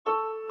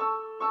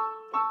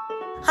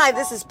Hi,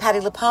 this is Patty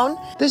Lapone.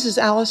 This is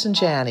Allison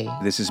Janney.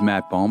 This is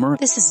Matt Balmer.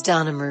 This is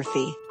Donna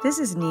Murphy. This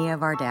is Nia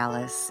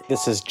Vardalis.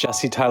 This is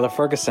Jesse Tyler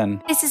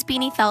Ferguson. This is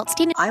Beanie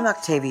Feldstein. I'm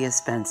Octavia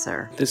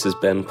Spencer. This is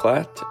Ben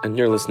Platt, and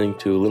you're listening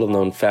to Little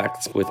Known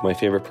Facts with my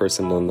favorite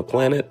person on the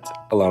planet,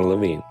 Allan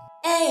Levine.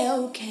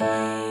 A-OK.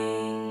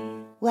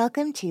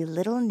 Welcome to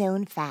Little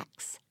Known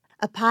Facts,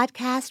 a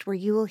podcast where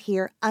you will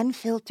hear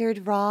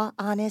unfiltered, raw,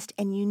 honest,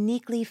 and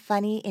uniquely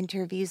funny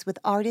interviews with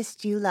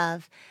artists you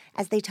love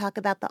as they talk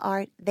about the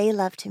art they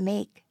love to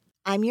make.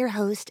 I'm your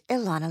host,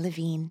 Ilana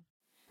Levine.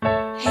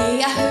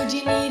 Hey, I heard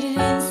you needed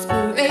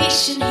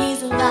inspiration.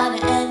 He's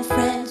Alana and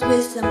friends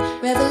with some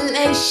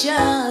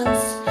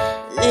revelations.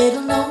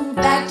 Little known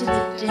fact of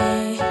the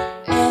day.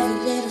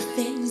 Every little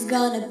thing's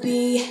gonna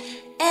be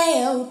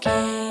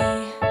A-OK.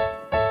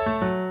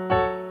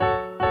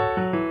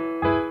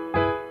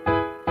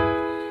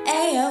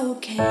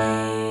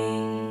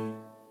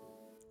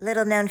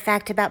 Little known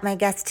fact about my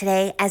guest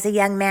today, as a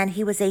young man,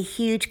 he was a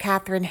huge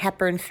Katharine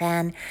Hepburn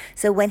fan.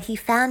 So when he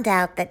found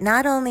out that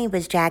not only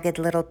was Jagged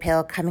Little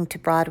Pill coming to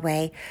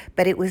Broadway,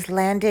 but it was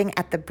landing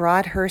at the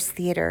Broadhurst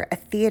Theater, a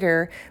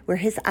theater where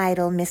his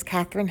idol, Miss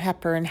Katharine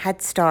Hepburn,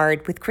 had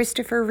starred with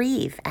Christopher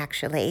Reeve,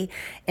 actually,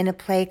 in a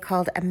play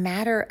called A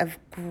Matter of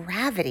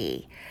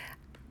Gravity.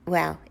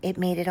 Well, it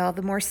made it all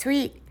the more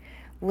sweet.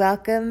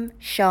 Welcome,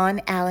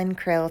 Sean Allan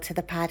Krill, to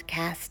the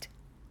podcast.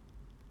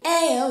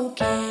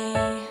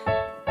 A-OK.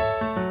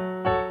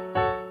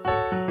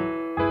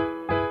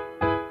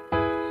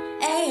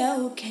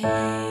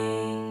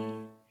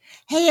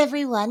 Hey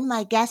everyone,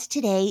 my guest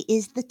today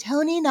is the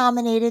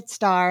Tony-nominated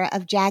star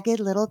of Jagged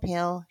Little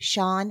Pill,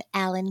 Sean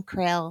Allan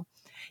Krill.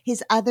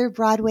 His other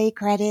Broadway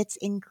credits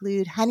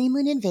include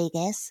Honeymoon in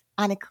Vegas,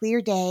 On a Clear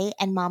Day,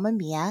 and Mamma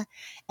Mia.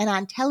 And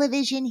on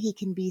television, he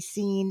can be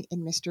seen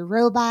in Mr.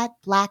 Robot,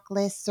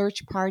 Blacklist,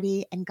 Search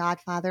Party, and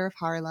Godfather of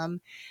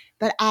Harlem.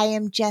 But I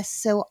am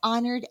just so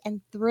honored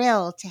and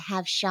thrilled to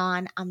have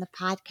Sean on the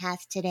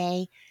podcast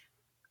today.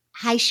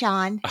 Hi,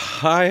 Sean.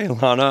 Hi,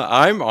 Lana.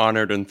 I'm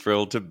honored and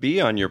thrilled to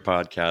be on your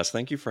podcast.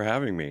 Thank you for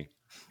having me.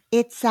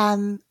 It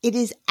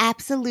is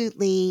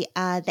absolutely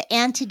the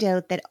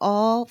antidote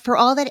for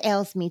all that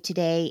ails me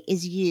today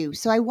is you.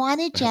 So I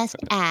want to just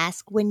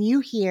ask, when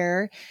you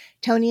hear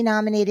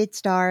Tony-nominated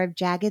star of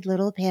Jagged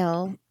Little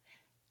Pill,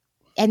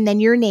 and then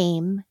your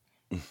name,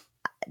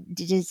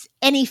 does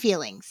any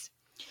feelings?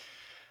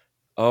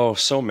 Oh,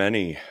 so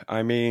many.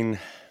 I mean,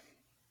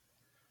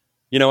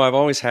 I've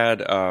always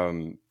had.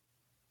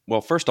 Well,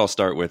 first I'll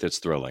start with it's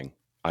thrilling.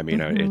 I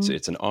mean,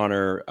 it's an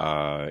honor.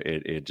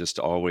 It just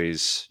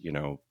always,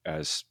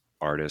 as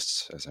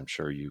artists, as I'm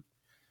sure you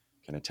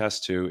can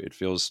attest to, it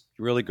feels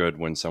really good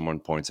when someone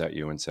points at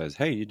you and says,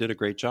 "Hey, you did a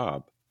great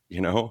job."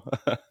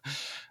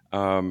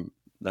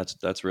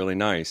 That's really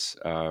nice.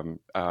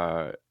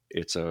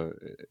 It's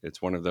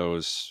one of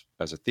those,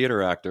 as a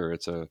theater actor,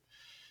 it's a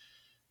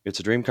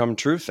dream come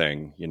true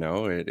thing.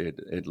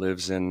 It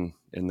lives in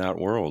that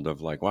world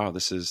of like, wow,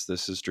 this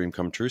is dream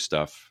come true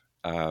stuff.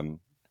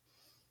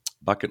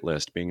 Bucket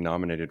list, being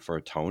nominated for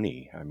a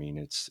Tony. I mean,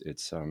 it's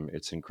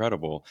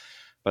incredible.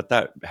 But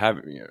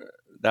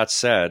that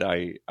said,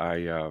 I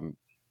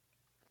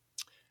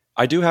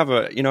do have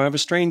I have a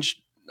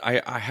strange.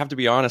 I have to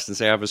be honest and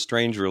say I have a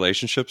strange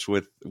relationships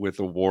with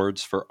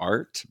awards for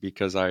art,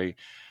 because I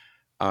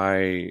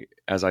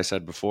as I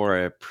said before,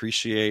 I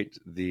appreciate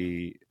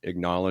the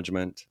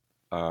acknowledgement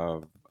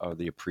of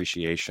the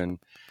appreciation.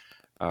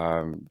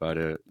 But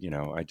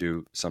I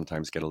do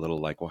sometimes get a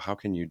little like, well, how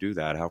can you do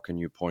that? How can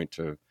you point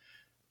to,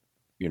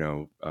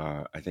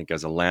 I think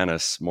as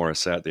Alanis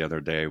Morissette the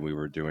other day, we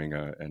were doing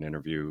an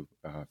interview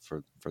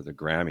for the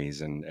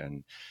Grammys,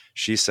 and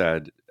she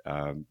said,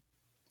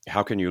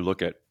 how can you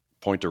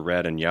point to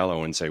red and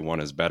yellow and say one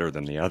is better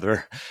than the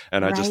other?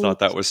 And I just thought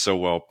that was so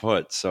well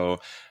put. So,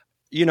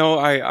 it's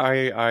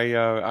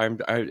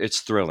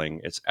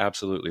thrilling. It's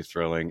absolutely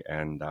thrilling,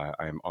 and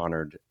I'm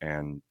honored,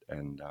 and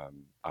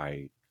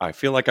I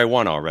feel like I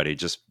won already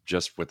just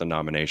with the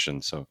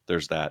nomination. So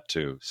there's that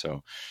too.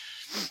 So.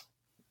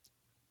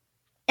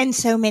 And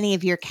so many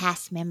of your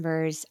cast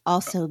members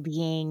also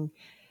being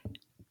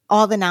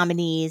all the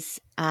nominees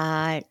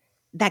that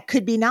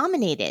could be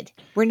nominated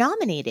were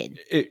nominated.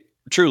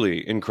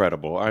 Truly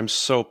incredible. I'm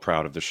so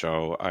proud of the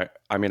show.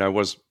 I mean, I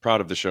was proud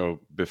of the show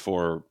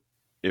before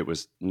it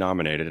was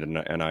nominated,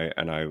 and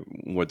I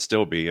would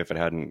still be if it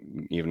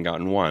hadn't even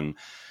gotten one,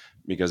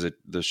 because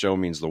the show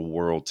means the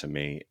world to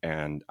me,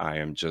 and I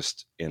am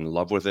just in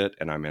love with it,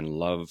 and I'm in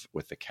love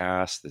with the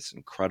cast, this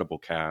incredible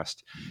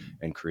cast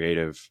and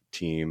creative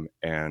team,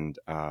 and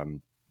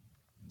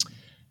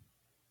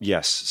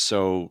yes,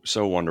 so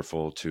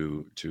wonderful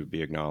to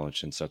be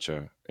acknowledged in such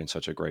a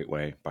great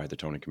way by the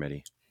Tony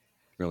Committee.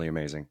 Really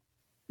amazing.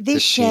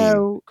 This 15,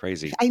 show,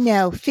 crazy. I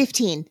know,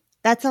 15.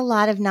 That's a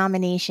lot of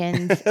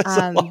nominations. That's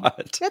a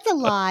lot. That's a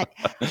lot.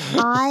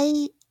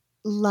 I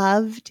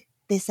loved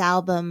this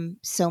album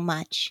so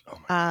much. Oh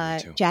my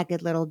God,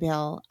 Jagged Little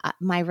Pill.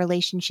 My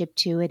relationship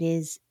to it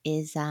is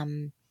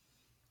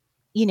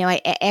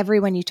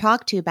everyone you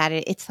talk to about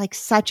it, it's like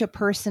such a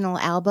personal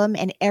album,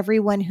 and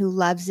everyone who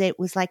loves it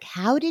was like,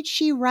 how did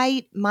she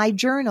write my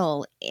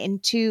journal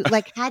into,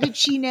 like, how did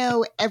she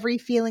know every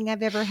feeling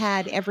I've ever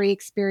had, every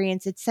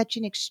experience? It's such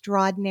an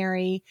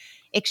extraordinary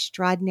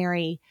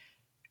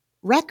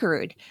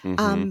record.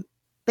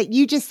 But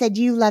you just said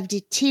you loved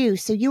it too.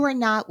 So you are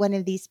not one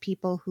of these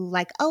people who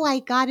like, oh, I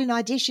got an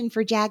audition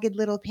for Jagged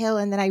Little Pill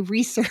and then I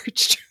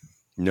researched.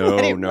 No.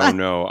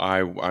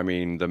 I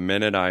mean, the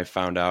minute I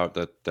found out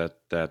that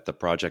the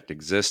project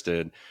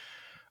existed,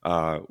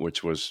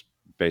 which was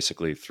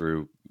basically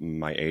through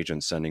my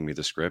agent sending me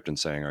the script and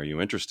saying, "Are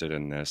you interested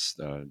in this?"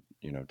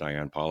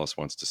 Diane Paulus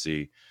wants to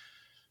see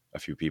a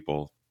few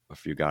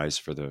guys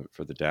for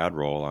the dad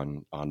role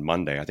on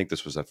Monday. I think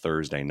this was a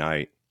Thursday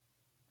night.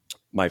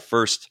 My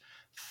first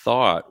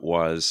thought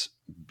was,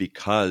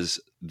 because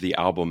the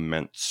album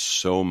meant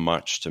so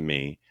much to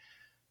me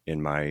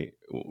in my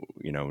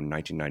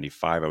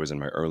 1995, I was in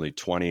my early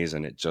 20s,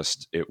 and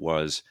it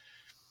was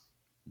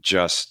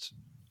just,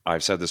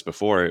 I've said this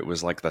before, it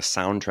was like the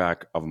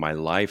soundtrack of my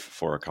life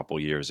for a couple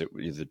years.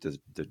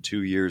 The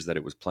 2 years that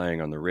it was playing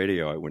on the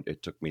radio,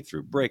 it took me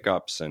through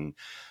breakups and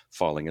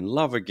falling in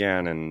love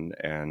again,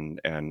 and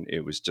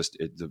it was just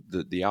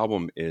the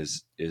album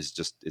is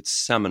just, it's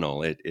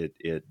seminal.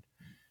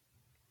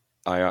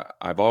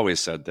 I've always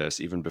said this,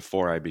 even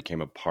before I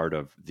became a part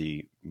of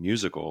the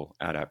musical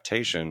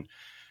adaptation.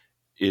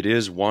 It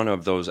is one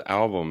of those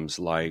albums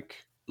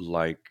like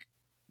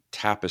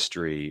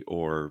Tapestry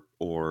or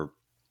the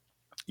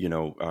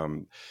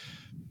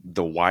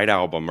White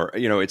Album, or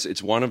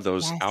it's one of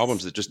those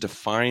albums that just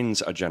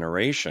defines a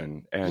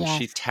generation. And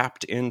she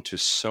tapped into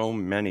so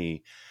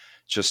many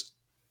just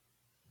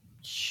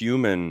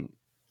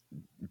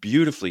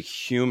beautifully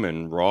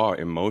human, raw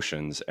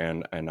emotions,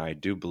 and I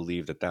do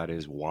believe that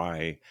is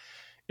why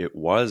it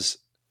was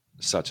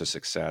such a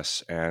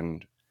success,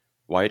 and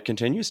why it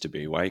continues to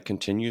be, why it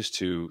continues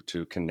to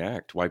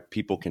connect, why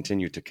people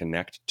continue to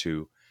connect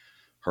to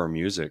her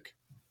music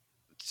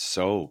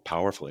so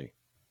powerfully.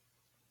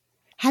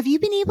 Have you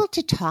been able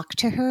to talk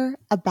to her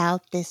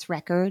about this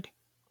record?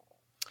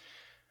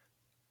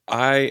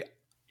 I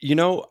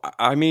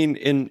mean,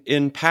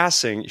 in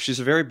passing, she's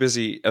a very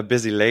busy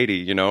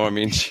lady, I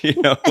mean, Is she?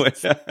 Oh,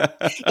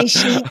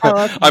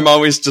 okay. I'm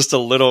always just a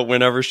little,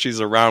 whenever she's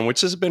around,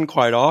 which has been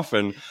quite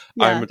often.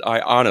 Yeah.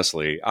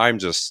 I'm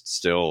just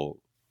still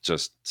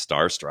just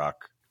starstruck.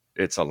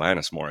 It's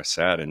Alanis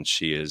Morissette, and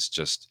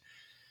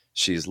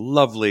she's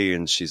lovely,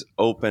 and she's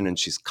open, and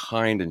she's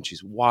kind, and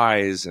she's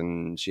wise,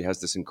 and she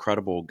has this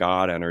incredible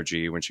God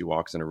energy when she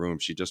walks in a room.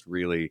 She just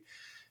really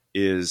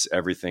is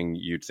everything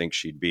you'd think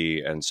she'd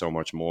be, and so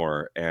much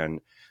more.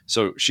 And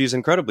so she's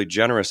incredibly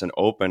generous and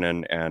open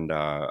and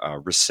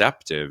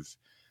receptive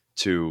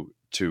to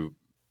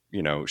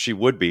she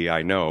would be,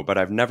 I know, but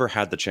I've never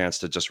had the chance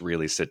to just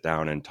really sit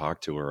down and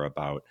talk to her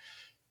about,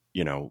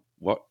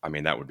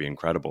 that would be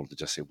incredible to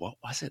just say, what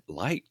was it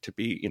like to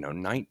be,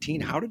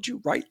 19? How did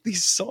you write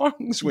these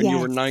songs when you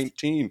were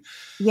 19?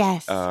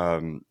 Yes.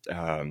 I've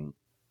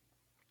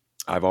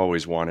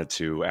always wanted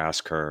to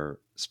ask her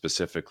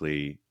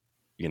specifically,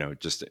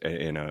 just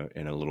in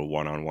a little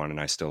one-on-one, and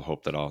I still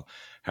hope that I'll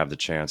have the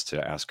chance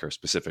to ask her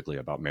specifically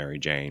about Mary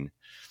Jane.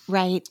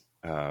 Right.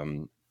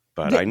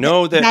 But I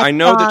know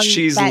that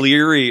she's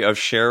leery of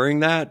sharing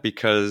that,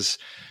 because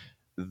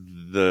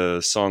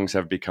the songs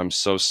have become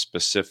so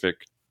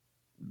specific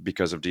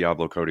because of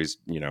Diablo Cody's,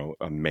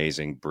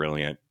 amazing,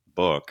 brilliant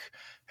book,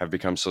 have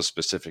become so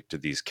specific to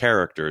these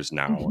characters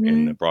now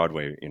in the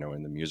Broadway,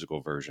 in the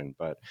musical version.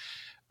 But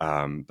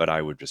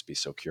I would just be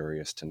so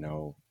curious to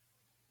know,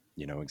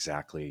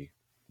 exactly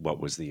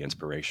what was the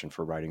inspiration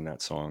for writing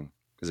that song,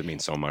 because it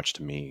means so much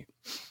to me.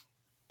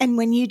 And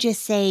when you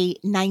just say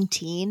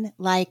 19,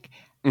 like,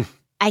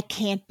 I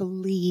can't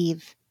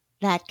believe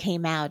that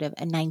came out of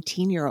a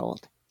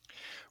 19-year-old.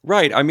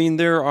 Right. I mean,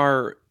 there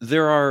are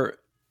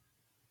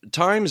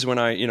times when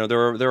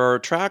there are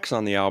tracks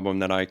on the album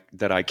that I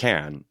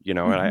can,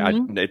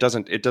 and it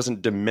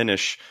doesn't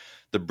diminish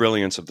the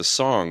brilliance of the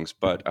songs,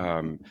 but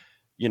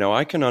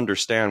I can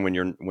understand when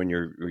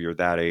you're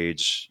that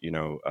age,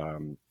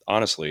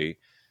 honestly,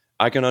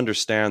 I can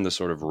understand the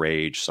sort of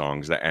rage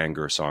songs, the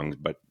anger songs,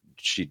 but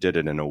she did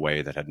it in a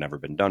way that had never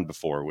been done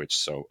before,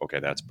 okay,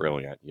 that's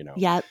brilliant.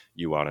 Yep.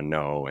 You Ought to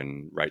Know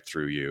and Right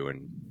Through You,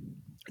 and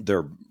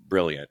they're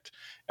brilliant.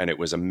 And it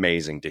was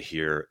amazing to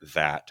hear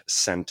that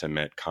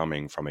sentiment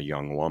coming from a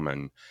young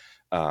woman.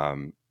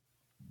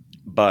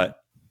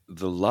 But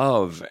the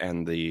love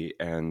and the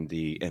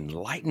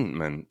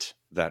enlightenment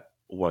that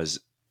was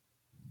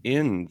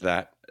in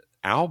that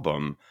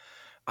album,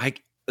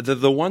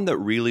 the one that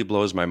really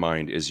blows my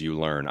mind is You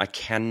Learn. I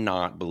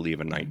cannot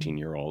believe a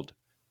 19-year-old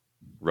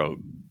wrote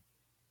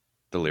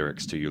the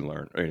lyrics to You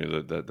Learn,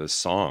 the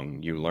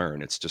song You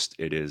Learn. It's just,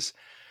 it is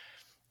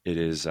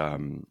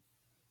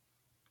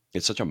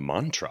it's such a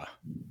mantra.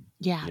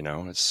 Yeah.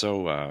 It's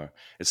so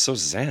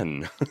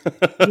zen.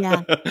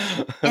 Yeah.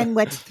 And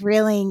what's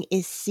thrilling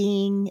is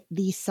seeing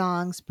these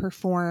songs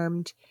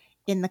performed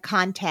in the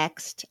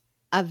context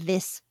of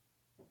this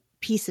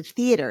piece of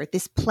theater,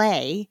 this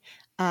play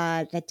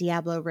that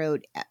Diablo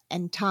wrote,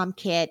 and Tom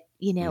Kitt,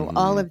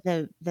 all of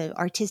the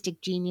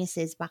artistic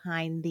geniuses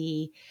behind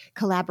the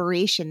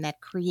collaboration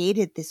that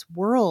created this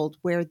world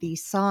where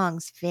these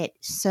songs fit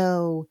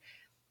so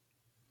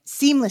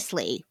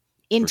seamlessly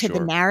into the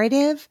sure.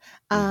 narrative.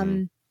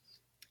 Mhm.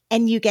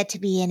 And you get to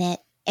be in it,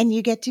 and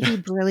you get to be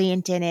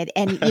brilliant in it.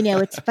 And,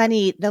 it's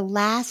funny, the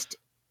last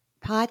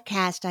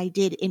podcast I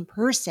did in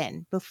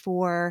person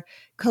before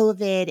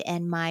COVID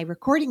and my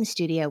recording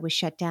studio was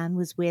shut down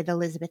was with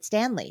Elizabeth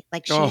Stanley.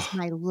 Like, she's Oh,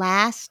 my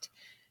last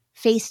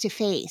face to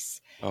face.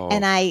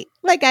 And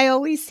oh, I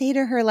always say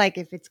to her, like,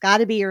 if it's got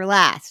to be your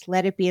last,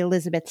 let it be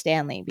Elizabeth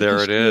Stanley, because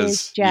there it she is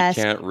is. You just,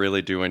 can't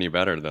really do any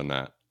better than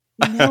that.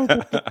 no,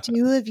 but the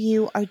two of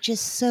you are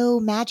just so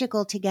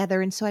magical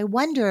together. And so I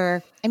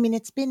wonder, I mean,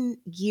 it's been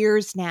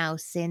years now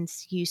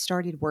since you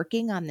started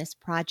working on this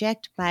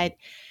project, but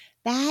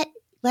that,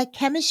 like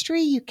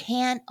chemistry, you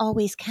can't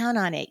always count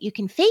on it. You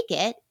can fake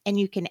it and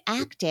you can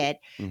act it.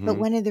 But Mhm.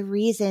 one of the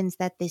reasons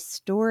that this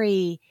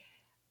story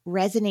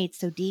resonates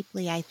so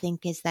deeply, I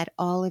think, is that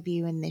all of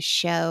you in this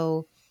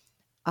show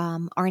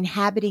are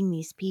inhabiting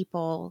these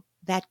people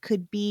that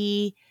could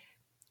be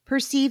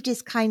perceived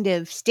as kind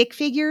of stick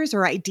figures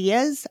or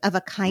ideas of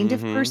a kind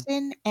of Mhm.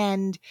 person,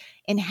 and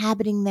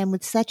inhabiting them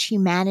with such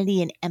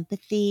humanity and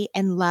empathy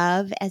and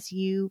love, as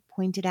you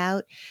pointed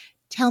out.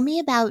 Tell me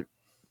about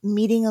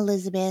meeting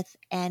Elizabeth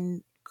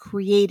and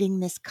creating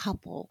this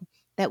couple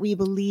that we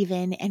believe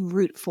in and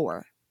root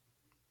for.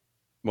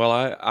 Well,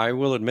 I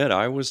will admit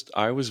I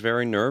was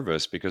very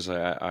nervous because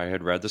I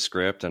had read the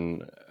script,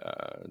 and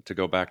to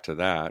go back to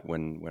that,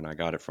 when I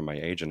got it from my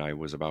agent, I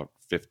was about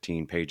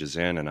 15 pages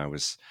in, and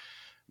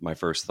my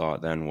first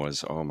thought then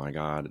was, oh my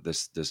God,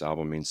 this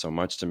album means so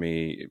much to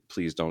me.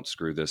 Please don't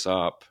screw this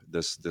up.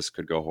 This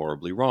could go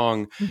horribly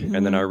wrong.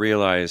 And then I Mm-hmm.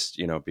 realized,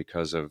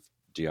 because of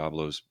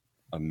Diablo's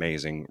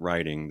amazing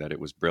writing, that it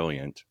was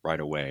brilliant right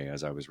away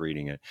as I was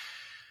reading it.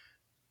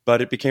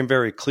 But it became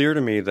very clear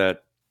to me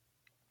that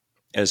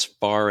as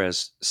far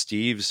as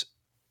Steve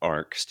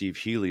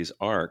Healy's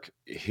arc,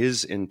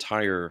 his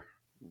entire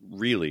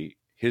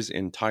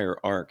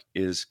arc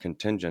is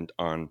contingent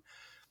on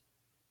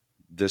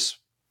this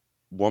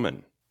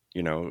woman,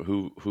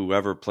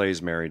 whoever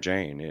plays Mary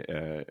Jane.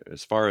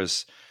 As far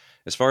as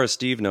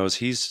Steve knows,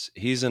 he's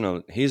in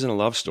a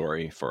love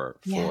story for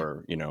Yeah.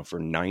 for you know for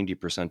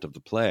 90% of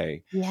the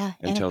play, Yeah.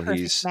 And a until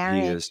perfect he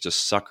marriage. is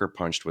just sucker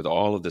punched with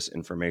all of this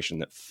information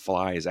that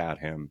flies at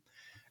him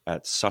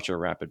at such a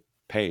rapid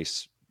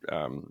pace,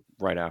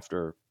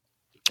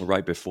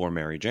 right before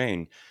Mary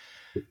Jane.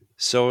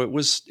 So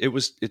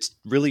it's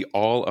really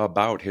all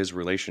about his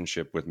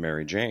relationship with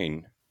Mary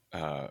Jane,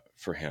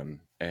 for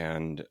him.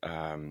 And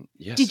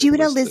yes, Did it you and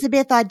was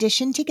Elizabeth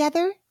audition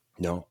together?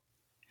 no,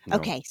 no,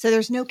 Okay. So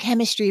there's no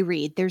chemistry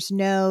read. There's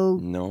no,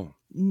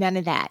 none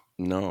of that.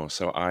 no.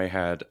 So I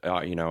had,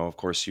 of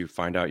course, you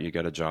find out you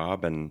get a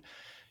job, and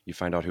you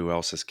find out who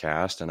else is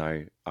cast, and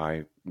I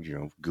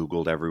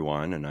Googled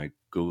everyone, and I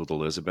Googled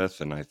Elizabeth,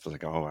 and I was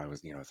like,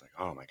 it's like,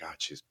 oh my God,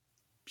 she's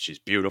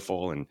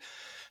beautiful, and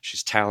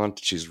she's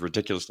talented. She's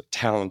ridiculously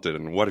talented.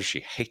 And what if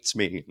she hates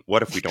me?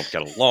 What if we don't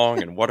get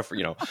along? And what if,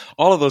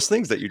 all of those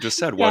things that you just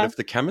said, what Yeah. if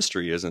the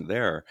chemistry isn't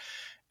there?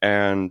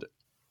 And,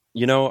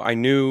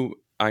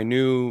 I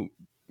knew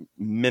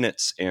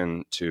minutes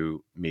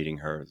into meeting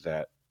her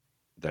that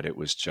it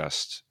was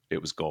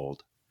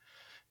gold, Mm.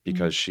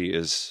 because she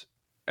is,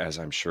 as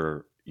I'm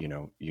sure,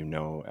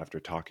 after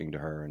talking to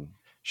her, and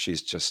she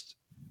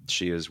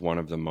is one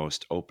of the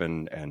most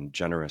open and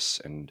generous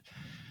and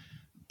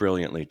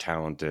brilliantly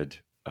talented,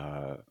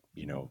 uh,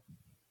 you know,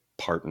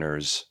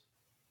 partners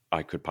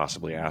I could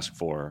possibly ask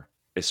for,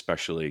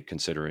 especially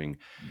considering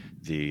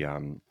the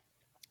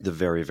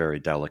very, very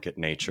delicate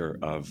nature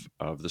of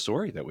the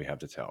story that we have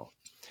to tell.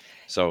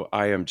 So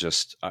I am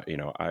just,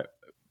 I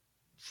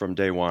from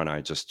day one,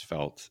 I just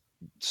felt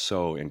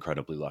so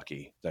incredibly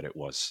lucky that it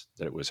was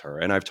her,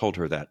 and I've told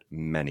her that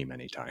many,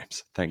 many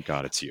times. Thank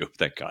God it's you.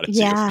 Thank God it's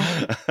you.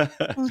 Yeah.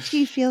 Well,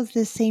 she feels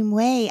the same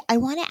way. I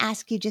want to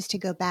ask you, just to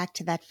go back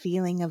to that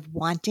feeling of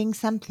wanting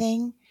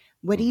something.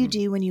 What do you Mhm.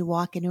 do when you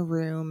walk in a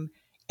room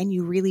and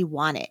you really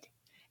want it?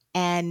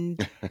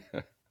 And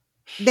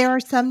there are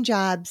some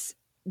jobs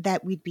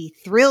that we'd be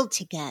thrilled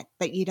to get,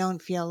 but you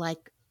don't feel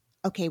like,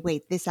 okay,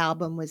 wait, this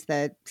album was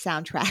the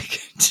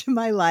soundtrack to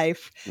my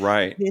life.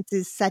 Right. This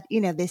is such,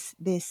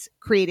 this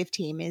creative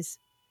team is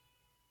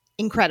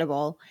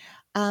incredible.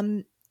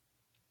 Um,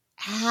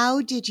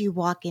 how did you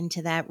walk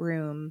into that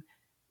room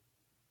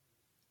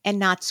and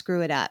not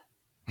screw it up?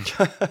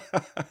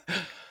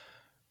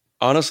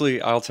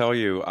 Honestly, I'll tell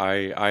you,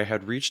 I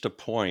had reached a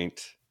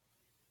point,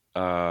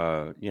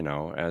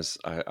 as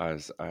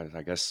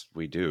I guess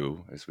we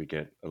do as we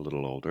get a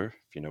little older,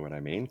 if you know what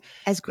I mean,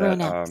 As that,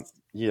 grown-ups?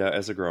 yeah,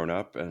 as a grown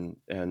up, and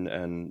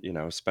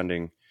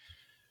spending,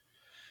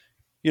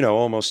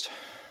 almost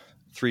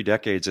 3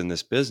 decades in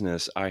this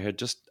business, I had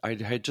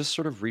just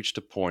sort of reached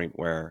a point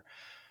where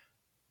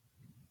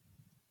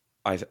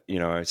I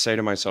say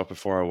to myself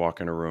before I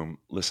walk in a room,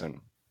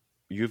 listen,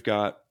 you've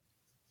got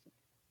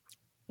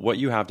what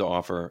you have to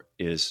offer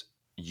is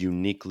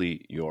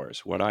uniquely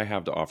yours. What I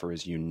have to offer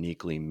is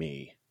uniquely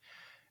me.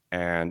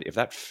 And if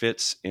that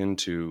fits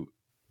into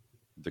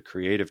the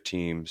creative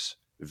team's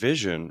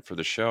vision for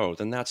the show,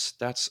 then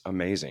that's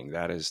amazing.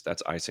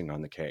 That's icing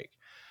on the cake.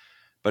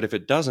 But if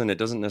it doesn't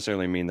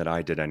necessarily mean that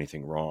I did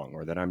anything wrong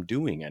or that I'm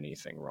doing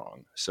anything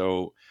wrong.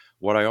 So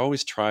what I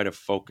always try to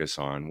focus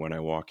on when I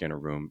walk in a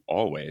room,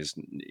 always,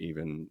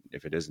 even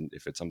if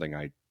it's something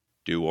I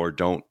do or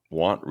don't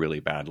want really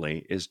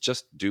badly, is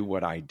just do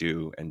what I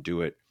do and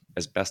do it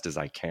as best as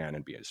I can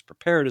and be as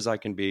prepared as I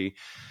can be.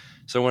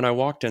 So when I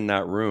walked in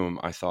that room,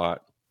 I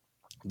thought,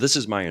 this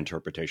is my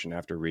interpretation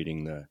after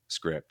reading the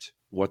script.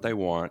 What they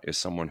want is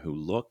someone who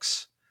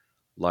looks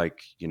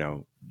like,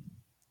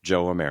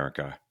 Joe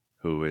America,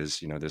 who is,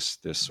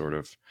 this sort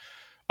of,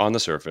 on the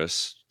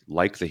surface,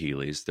 like the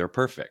Healy's, they're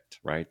perfect,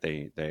 right?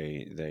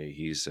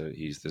 He's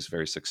this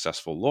very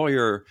successful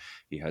lawyer.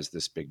 He has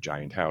this big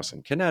giant house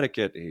in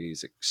Connecticut.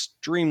 He's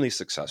extremely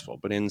successful,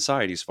 but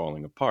inside he's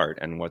falling apart.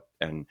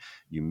 And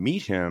you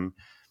meet him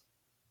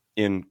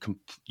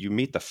you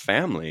meet the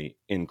family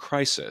in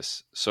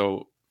crisis.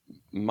 So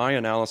my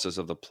analysis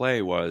of the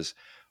play was,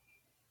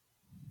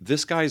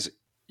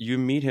 you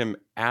meet him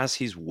as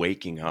he's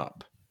waking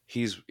up.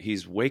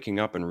 He's waking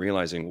up and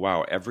realizing,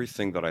 wow,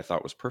 everything that I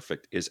thought was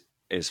perfect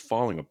is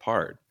falling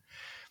apart.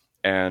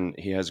 And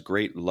he has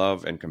great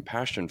love and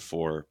compassion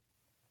for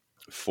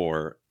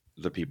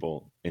the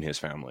people in his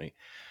family.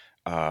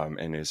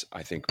 And is,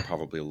 I think,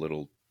 probably a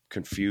little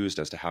confused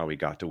as to how he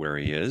got to where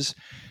he is.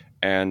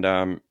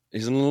 And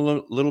he's in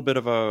a little bit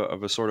of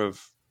a sort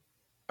of,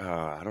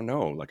 I don't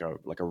know, like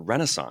a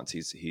renaissance.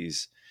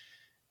 He's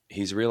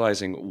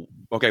realizing,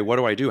 okay, what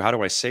do I do? How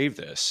do I save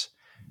this?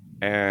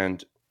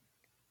 And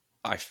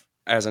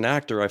as an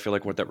actor, I feel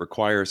like what that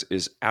requires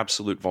is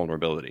absolute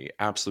vulnerability,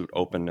 absolute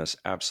openness,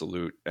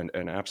 absolute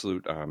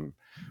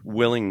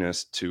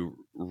willingness to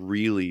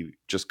really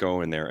just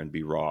go in there and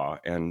be raw.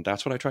 And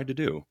that's what I tried to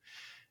do.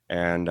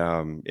 And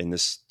in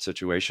this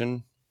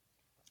situation,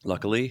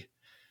 luckily,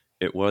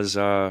 it was,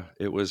 I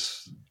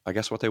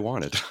guess, what they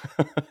wanted.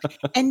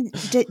 And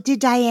did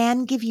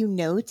Diane give you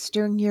notes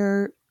during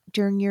your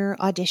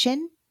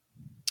audition?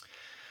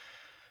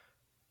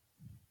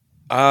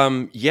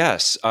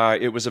 Yes,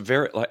 it was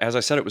as I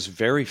said, it was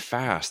very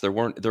fast. There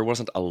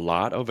wasn't a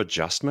lot of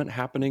adjustment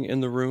happening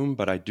in the room,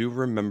 but I do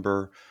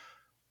remember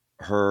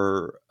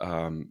her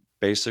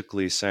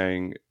basically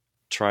saying,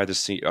 try the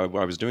scene. I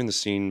was doing the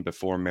scene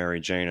before Mary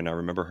Jane, and I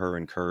remember her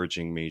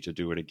encouraging me to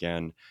do it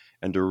again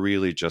and to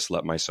really just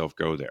let myself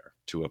go there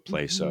to a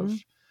place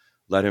of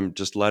let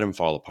him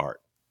fall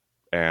apart.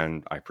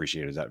 And I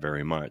appreciated that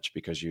very much,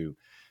 because you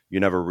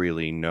never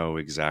really know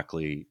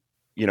exactly.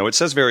 It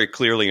says very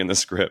clearly in the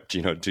script,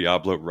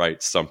 Diablo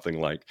writes something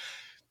like,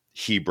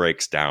 he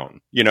breaks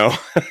down,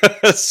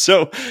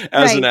 So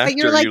as an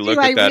actor, like, you look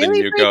at that and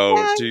you go,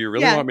 down? do you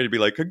really Yeah. want me to be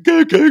like,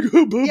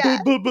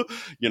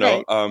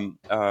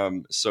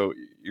 Right. So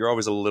you're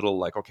always a little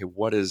like, okay,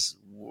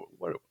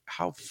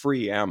 how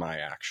free am I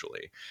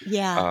actually?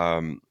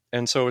 Yeah.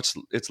 And so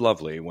it's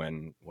lovely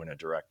when a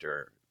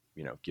director,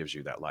 gives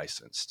you that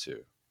license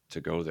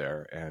to go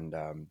there. And,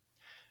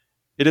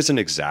 it isn't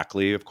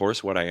exactly, of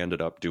course, what I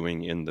ended up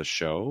doing in the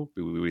show.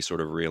 We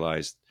sort of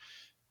realized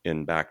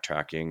in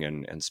backtracking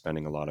and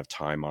spending a lot of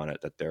time on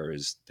it that there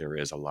is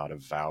a lot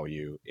of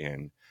value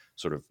in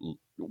sort of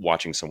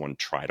watching someone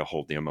try to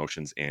hold the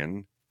emotions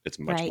in. It's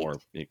much more,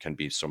 it can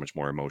be so much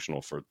more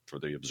emotional for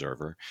the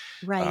observer.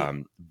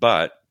 Right.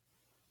 But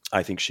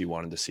I think she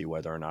wanted to see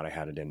whether or not I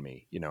had it in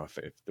me,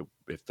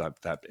 if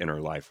that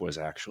inner life was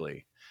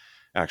actually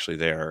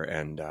there.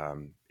 And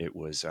it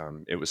was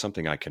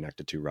something I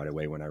connected to right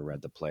away when I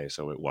read the play.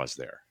 So it was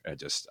there.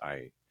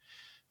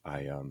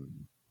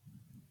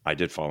 I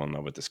did fall in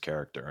love with this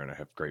character, and I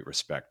have great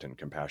respect and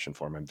compassion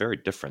for him. I'm very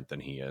different than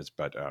he is,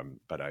 but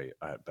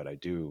I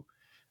do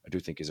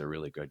think he's a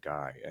really good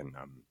guy, and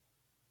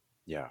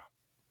yeah,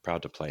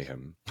 proud to play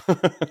him.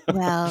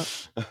 Well,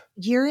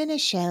 you're in a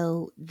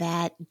show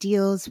that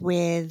deals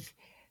with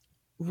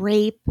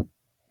rape,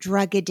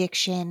 drug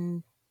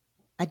addiction,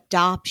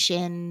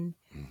 adoption,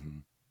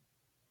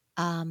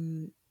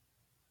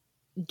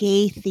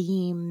 gay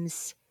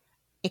themes,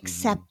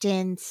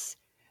 acceptance,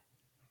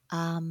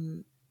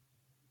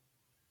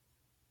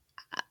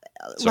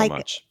 So like,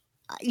 much.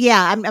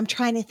 yeah, I'm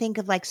trying to think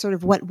of like sort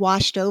of what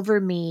washed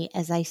over me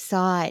as I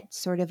saw it,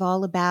 sort of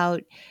all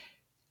about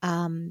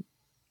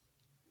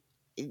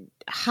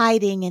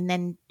hiding and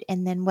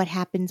then what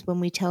happens when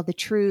we tell the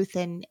truth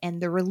and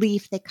the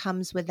relief that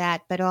comes with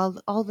that, but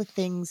all the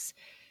things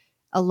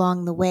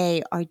along the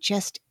way are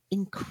just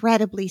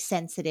incredibly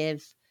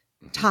sensitive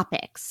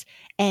topics.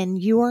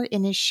 And you're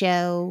in a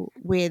show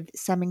with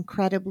some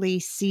incredibly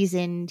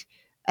seasoned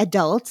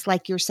adults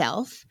like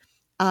yourself,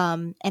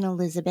 and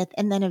Elizabeth,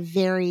 and then a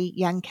very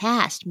young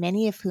cast,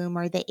 many of whom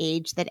are the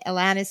age that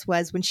Alanis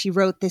was when she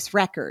wrote this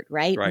record,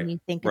 right? Right. When you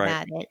think Right.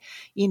 about it,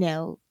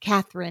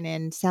 Catherine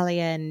and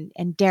Celia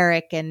and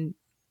Derek and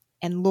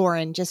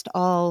Lauren, just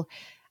all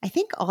I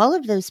think all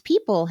of those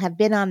people have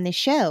been on the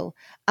show.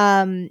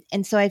 And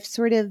so I've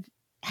sort of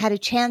had a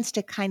chance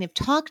to kind of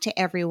talk to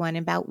everyone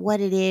about what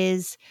it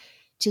is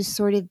to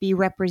sort of be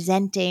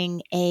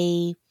representing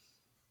a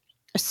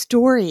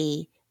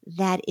story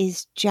that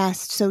is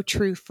just so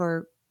true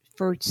for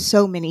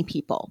so many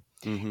people,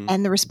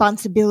 and the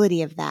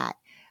responsibility of that.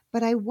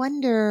 But I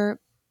wonder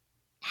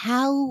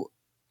how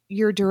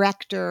your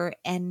director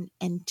and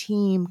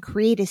team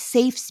create a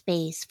safe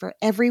space for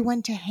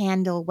everyone to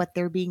handle what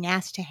they're being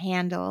asked to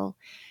handle,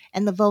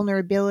 and the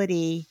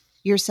vulnerability,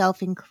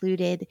 yourself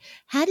included.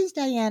 How does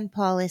Diane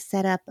Paulus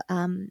set up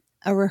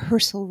a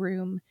rehearsal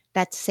room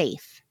that's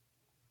safe?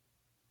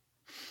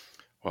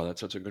 Well,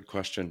 that's such a good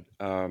question.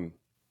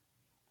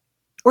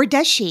 Or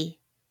does she?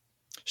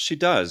 She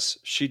does.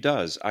 She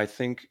does. I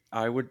think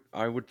I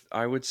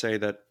would say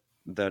that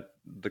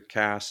the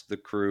cast, the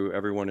crew,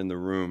 everyone in the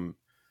room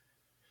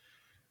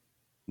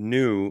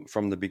knew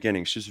from the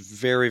beginning. She's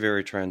very,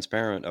 very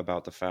transparent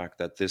about the fact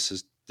that this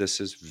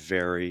is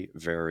very,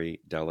 very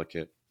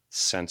delicate,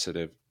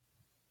 sensitive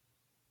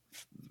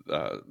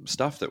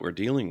stuff that we're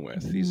dealing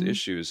with. Mm-hmm. These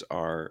issues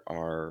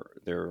are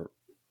they're,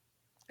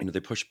 they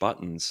push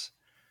buttons.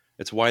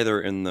 It's why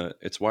they're in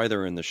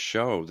the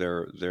show.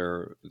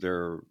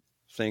 They're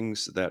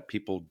things that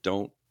people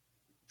don't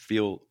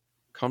feel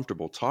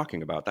comfortable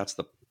talking about.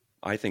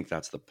 I think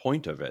that's the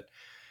point of it,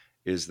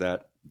 is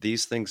that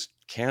these things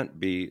can't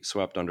be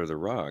swept under the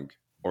rug,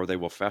 or they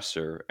will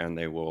fester and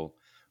they will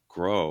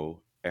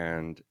grow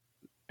and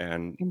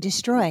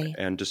destroy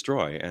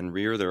and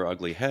rear their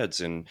ugly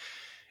heads in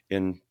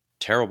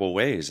terrible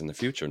ways in the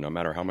future, no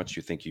matter how much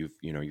you think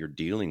you're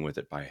dealing with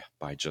it by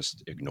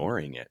just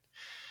ignoring it.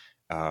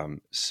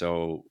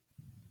 So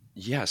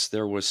yes,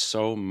 there was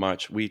so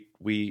much.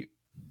 We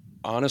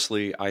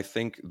honestly, I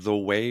think the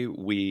way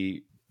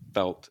we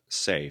felt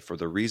safe, or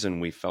the reason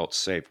we felt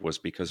safe, was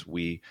because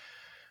we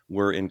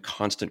were in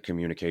constant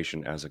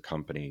communication as a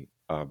company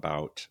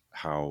about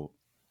how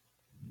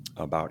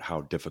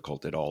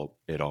difficult it all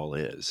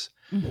is.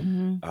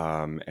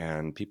 Mm-hmm.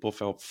 And people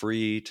felt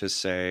free to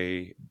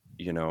say,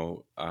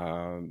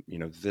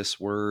 this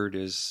word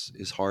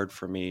is hard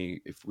for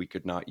me. If we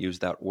could not use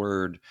that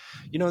word,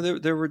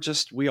 there were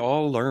just, we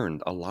all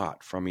learned a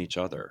lot from each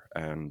other,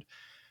 and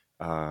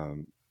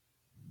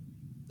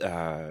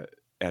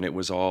it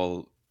was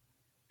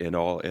it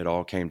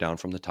all came down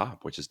from the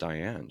top, which is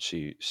Diane.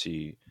 She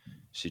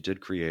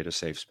did create a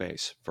safe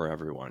space for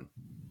everyone.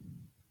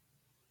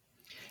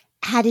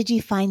 How did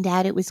you find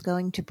out it was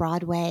going to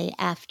Broadway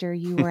after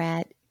you were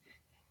at,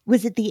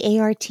 was it the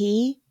ART?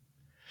 It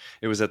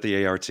was at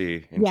the ART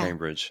in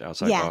Cambridge,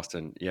 outside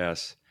Boston.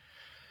 Yes.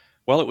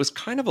 Well, it was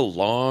kind of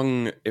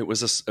it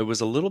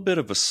was a little bit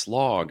of a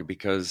slog,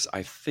 because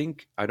I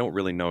don't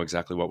really know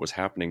exactly what was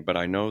happening, but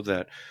I know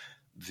that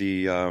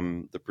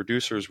the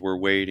producers were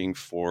waiting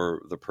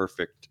for the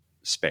perfect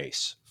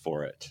space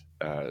for it,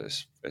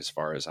 as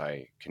far as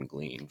I can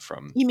glean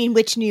from. You mean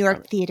which New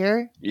York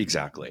theater?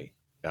 Exactly.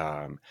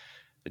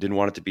 I didn't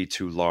want it to be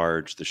too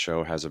large. The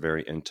show has a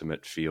very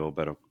intimate feel,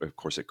 but of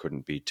course it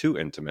couldn't be too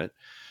intimate.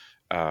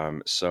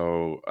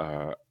 So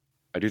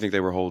I do think they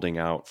were holding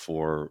out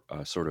for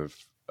sort of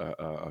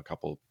a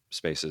couple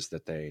spaces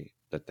that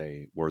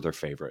they were their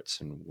favorites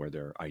and were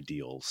their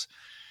ideals,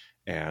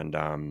 and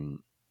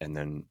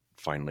then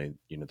finally,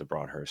 the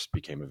Broadhurst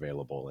became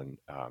available, and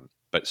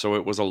but so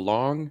it was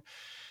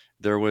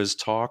there was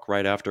talk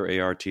right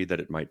after ART that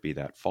it might be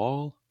that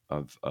fall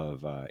of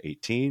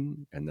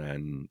 18, and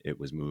then it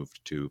was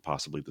moved to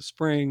possibly the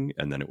spring,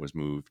 and then it was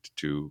moved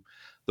to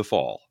the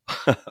fall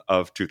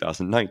of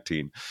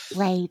 2019.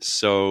 Right.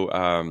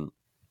 So,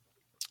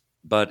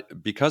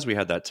 but because we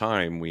had that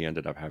time, we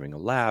ended up having a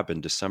lab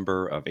in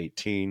December of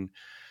 18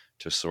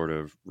 to sort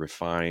of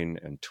refine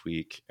and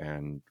tweak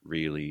and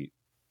really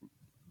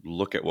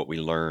look at what we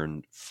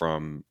learned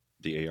from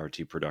the ART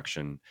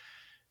production,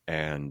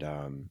 and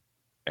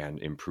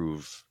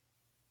improve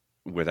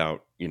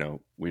without,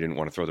 we didn't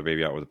want to throw the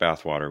baby out with the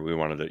bathwater. We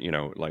wanted to,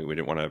 we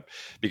didn't want to,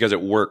 because it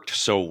worked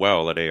so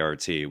well at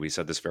ART. We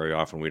said this very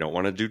often, we don't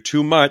want to do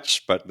too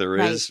much, but there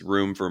is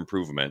room for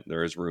improvement.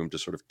 There is room to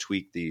sort of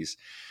tweak the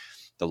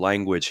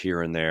language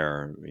here and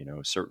there,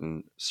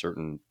 certain,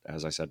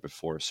 as I said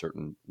before,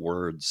 certain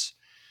words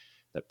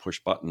that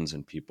push buttons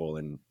in people.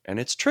 And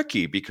it's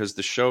tricky, because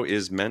the show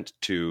is meant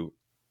to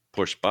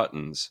push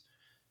buttons,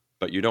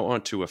 but you don't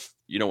want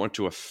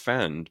to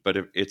offend. But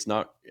if it's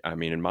not,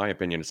 in my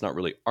opinion, it's not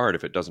really art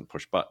if it doesn't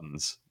push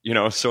buttons,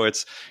 so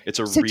it's a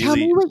so really. Tell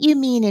me what you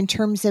mean in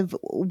terms of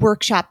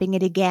workshopping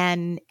it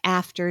again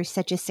after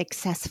such a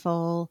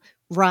successful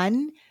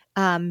run,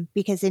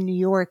 because in New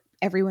York,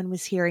 everyone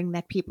was hearing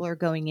that people are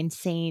going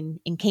insane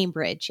in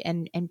Cambridge,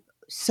 and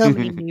so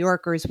many New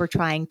Yorkers were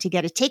trying to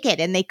get a ticket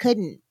and they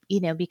couldn't,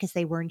 because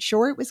they weren't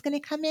sure it was going to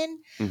come in.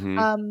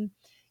 Mm-hmm.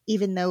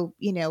 Even though,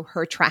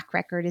 her track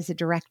record as a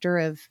director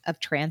of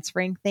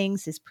transferring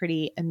things is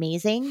pretty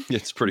amazing.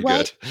 It's pretty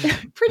good.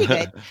 Pretty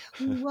good.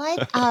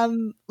 What,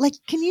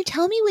 can you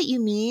tell me what you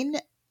mean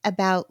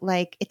about,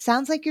 it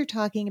sounds like you're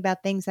talking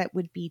about things that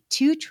would be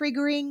too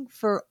triggering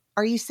for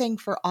Are you saying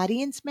for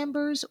audience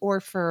members or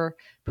for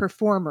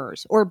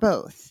performers or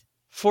both?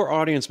 For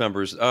audience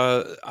members,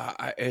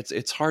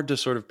 it's hard to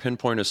sort of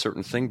pinpoint a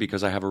certain thing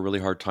because I have a really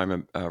hard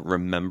time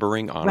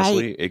remembering, Right.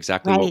 honestly,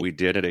 exactly what Right. we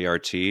did at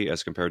ART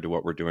as compared to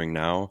what we're doing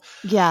now.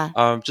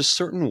 Yeah. Just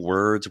certain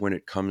words when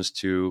it comes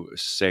to,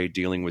 say,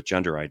 dealing with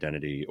gender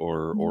identity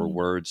or Mm.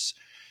 words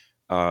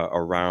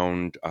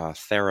around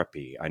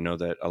therapy. I know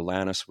that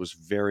Alanis was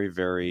very,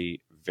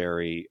 very,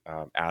 very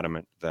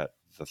adamant that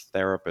the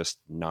therapist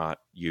not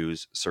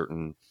use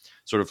certain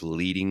sort of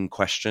leading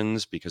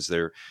questions because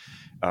they're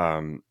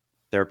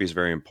therapy is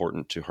very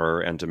important to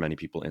her and to many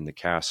people in the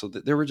cast. So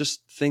there were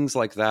just things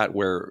like that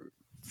where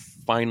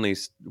finally,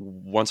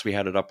 once we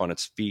had it up on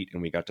its feet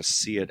and we got to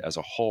see it as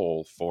a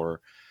whole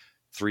for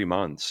 3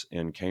 months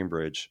in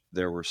Cambridge,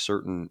 there were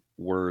certain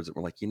words that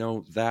were like,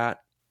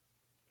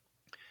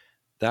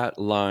 that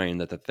line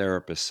that the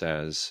therapist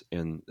says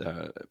in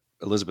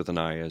Elizabeth and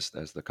I, as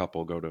the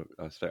couple go to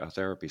a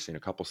therapy scene, a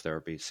couples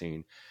therapy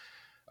scene.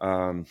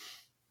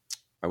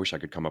 I wish I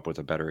could come up with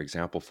a better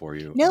example for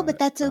you. No, but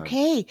that's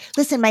okay.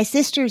 Listen, my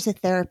sister's a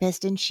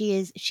therapist and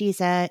she's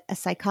a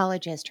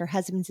psychologist. Her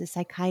husband's a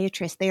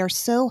psychiatrist. They are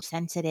so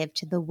sensitive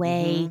to the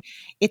way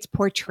it's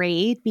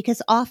portrayed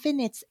because often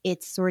it's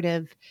sort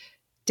of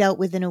dealt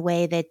with in a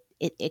way that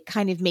it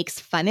kind of makes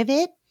fun of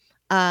it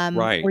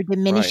Right, or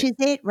diminishes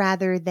right. it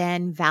rather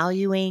than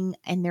valuing.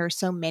 And there are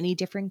so many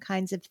different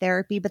kinds of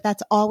therapy, but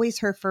that's always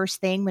her first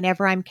thing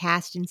whenever I'm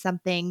cast in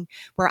something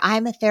where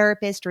I'm a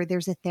therapist or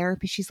there's a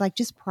therapist. She's like,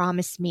 just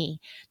promise me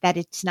that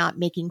it's not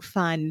making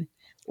fun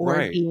or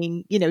Right,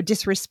 being,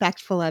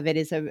 disrespectful of it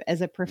as a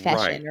right.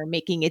 profession or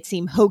making it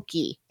seem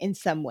hokey in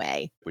some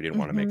way. We didn't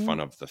want to make Hmm. fun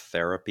of the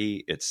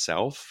therapy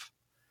itself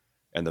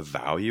and the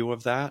value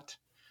of that.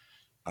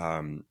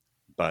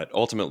 But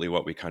ultimately,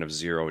 what we kind of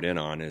zeroed in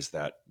on is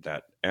that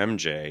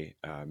MJ,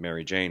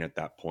 Mary Jane, at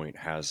that point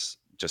has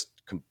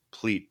just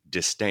complete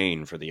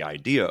disdain for the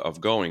idea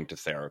of going to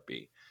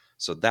therapy.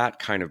 So that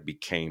kind of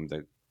became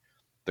the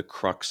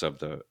crux of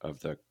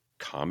the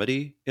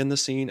comedy in the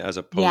scene, as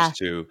Yeah, opposed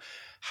to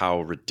how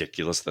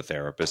ridiculous the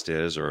therapist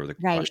is or the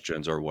right.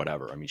 questions or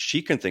whatever. I mean,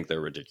 she can think they're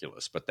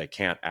ridiculous, but they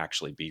can't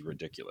actually be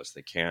ridiculous.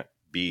 They can't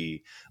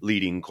be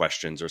leading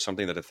questions or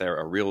something that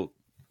a real,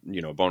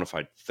 bona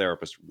fide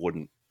therapist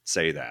wouldn't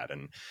say that.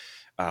 And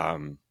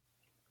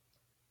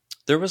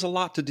there was a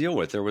lot to deal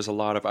with. There was a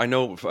lot of, I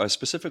know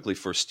specifically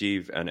for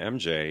Steve and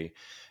MJ,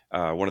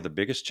 one of the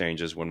biggest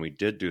changes when we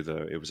did do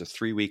it was a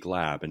 3-week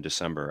lab in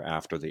December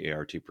after the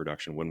ART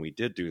production. When we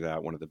did do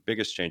that, one of the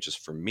biggest changes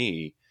for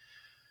me,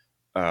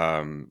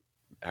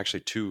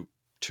 actually two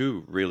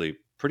really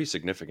pretty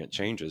significant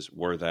changes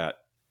were that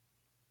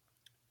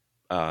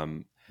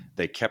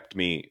they kept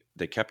the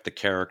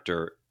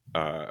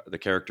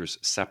characters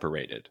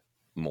separated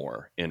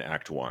more in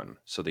Act One.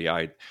 So the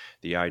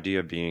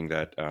idea being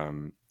that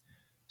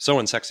So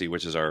Unsexy,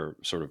 which is our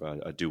sort of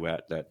a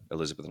duet that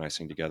Elizabeth and I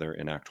sing together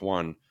in Act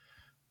One,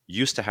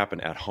 used to happen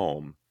at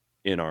home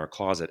in our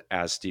closet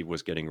as Steve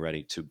was getting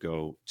ready to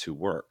go to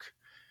work.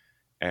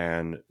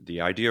 And the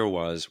idea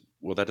was,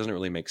 well, that doesn't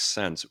really make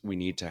sense. We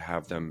need to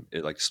have them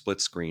like split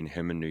screen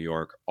him in New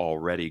York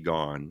already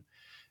gone.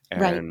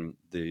 Right. And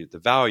the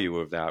value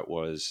of that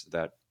was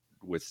that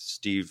with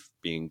Steve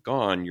being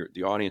gone,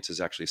 the audience is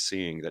actually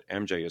seeing that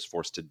MJ is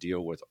forced to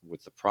deal with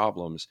the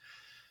problems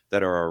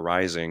that are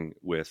arising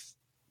with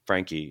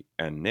Frankie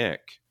and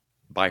Nick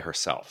by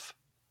herself,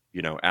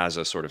 as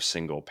a sort of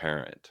single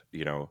parent,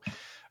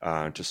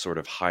 to sort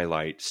of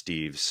highlight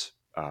Steve's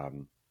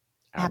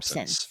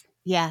absence.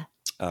 Yeah.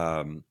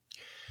 And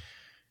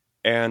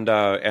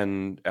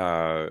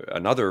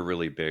another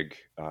really big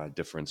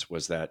difference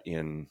was that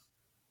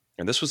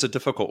and this was a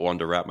difficult one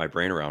to wrap my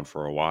brain around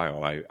for a while.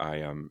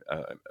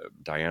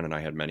 Diane and I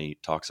had many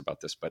talks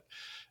about this, but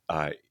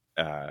at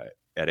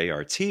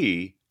ART,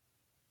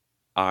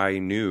 I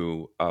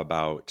knew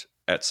about,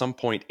 at some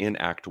point in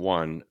Act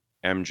One,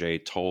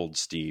 MJ told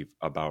Steve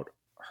about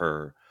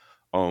her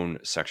own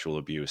sexual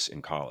abuse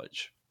in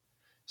college.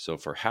 So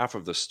for half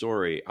of the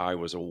story, I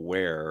was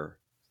aware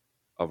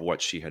of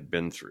what she had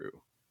been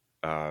through.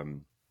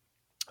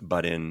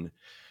 But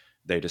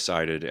they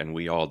decided, and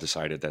we all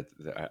decided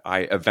that I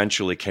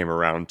eventually came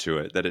around to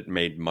it, that it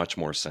made much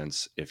more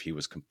sense if he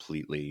was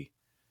completely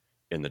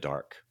in the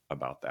dark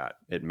about that.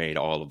 It made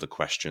all of the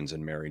questions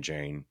in Mary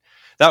Jane.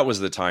 That was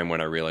the time when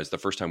I realized, the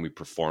first time we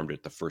performed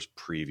it, the first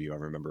preview, I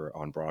remember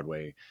on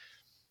Broadway,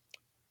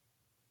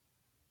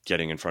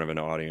 getting in front of an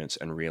audience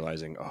and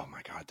realizing, oh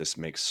my God, this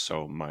makes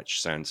so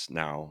much sense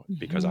now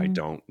because I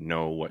don't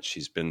know what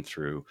she's been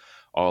through.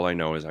 All I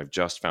know is I've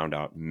just found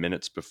out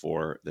minutes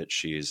before that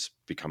she's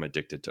become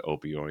addicted to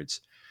opioids.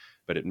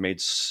 But it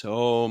made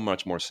so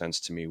much more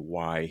sense to me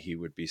why he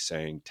would be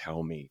saying,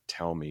 tell me,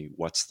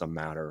 what's the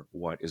matter?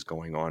 What is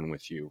going on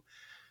with you?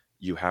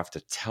 You have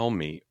to tell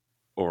me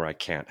or I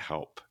can't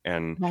help.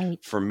 And Right.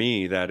 for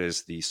me, that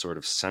is the sort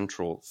of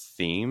central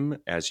theme,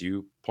 as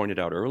you pointed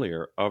out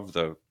earlier, of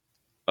the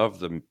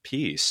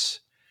piece,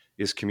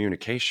 is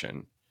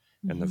communication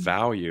and the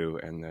value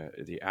and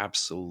the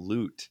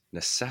absolute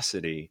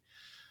necessity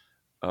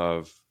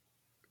of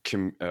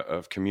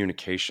of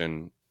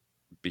communication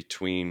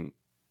between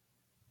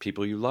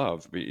people you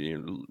love,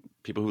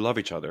 people who love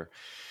each other.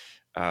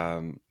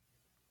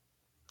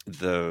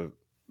 The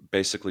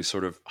basically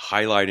sort of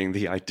highlighting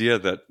the idea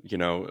that,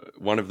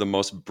 one of the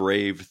most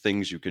brave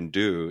things you can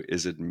do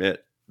is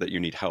admit that you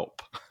need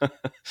help,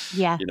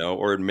 Yeah.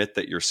 or admit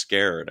that you're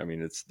scared. I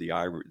mean, it's the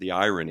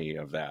irony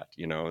of that,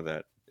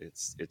 that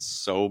it's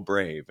so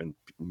brave, and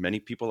many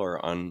people are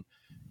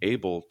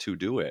unable to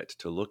do it,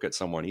 to look at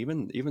someone,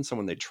 even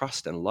someone they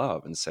trust and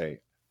love, and say,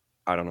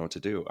 I don't know what to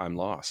do. I'm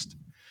lost.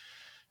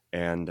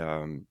 And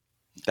Are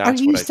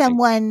that's you what I think.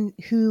 someone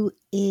who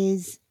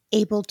is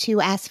able to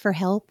ask for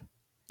help?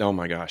 Oh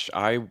my gosh.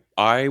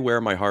 I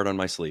wear my heart on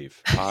my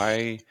sleeve.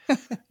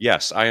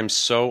 Yes, I am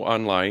so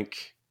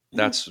unlike.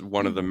 That's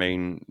one of the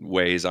main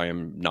ways I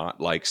am not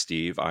like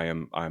Steve.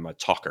 I'm a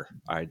talker.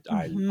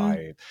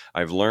 Mhm.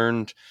 I've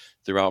learned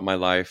throughout my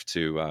life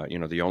to,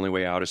 the only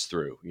way out is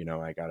through.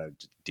 I got to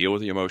deal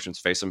with the emotions,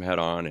 face them head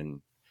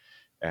on,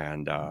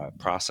 and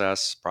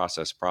process.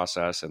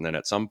 And then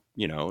at some,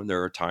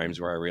 there are times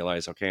where I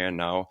realize, okay, and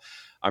now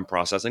I'm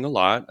processing a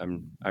lot.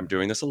 I'm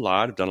doing this a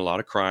lot. I've done a lot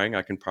of crying.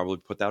 I can probably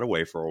put that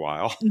away for a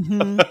while.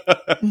 Mhm.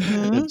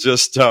 Mhm.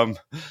 Just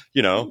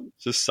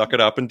just suck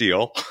it up and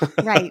deal.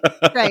 Right.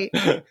 Right.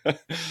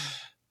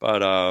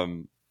 But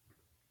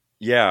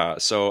yeah,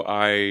 so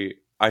I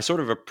sort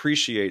of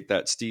appreciate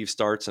that Steve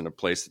starts in a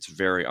place that's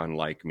very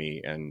unlike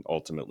me, and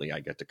ultimately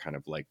I get to kind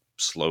of like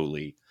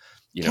slowly,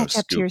 Catch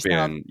up to scoop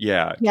yourself. in,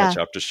 yeah, Yeah. catch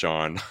up to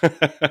Sean.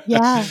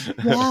 Yeah.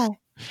 Yeah.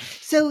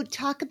 So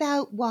talk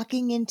about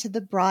walking into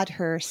the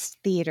Broadhurst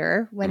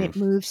Theater when Mm. it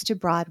moves to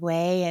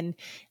Broadway, and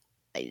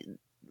uh,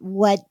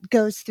 what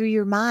goes through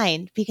your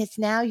mind, because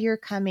now you're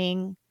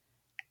coming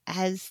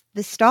as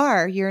the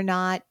star. You're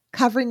not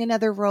covering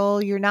another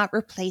role. You're not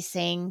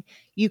replacing.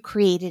 You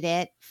created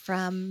it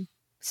from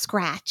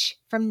scratch,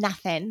 from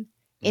nothing,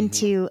 Mhm.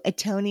 into a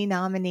Tony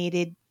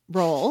nominated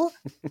role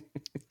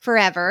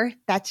forever.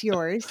 That's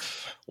yours.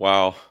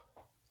 Wow,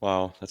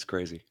 that's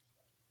crazy.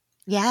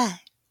 Yeah.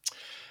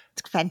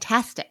 It's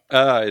fantastic.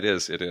 It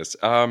is. It is.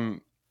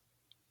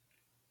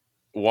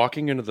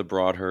 Walking into the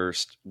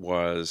Broadhurst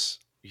was,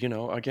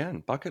 again,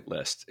 bucket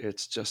list.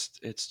 It's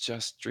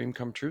just dream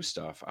come true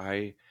stuff.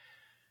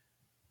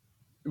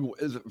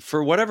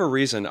 For whatever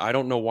reason, I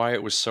don't know why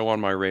it was so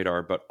on my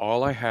radar, but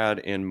all I had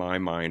in my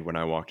mind when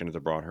I walked into the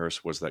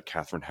Broadhurst was that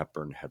Katharine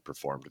Hepburn had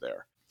performed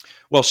there.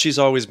 Well, she's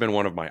always been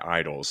one of my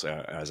idols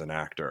as an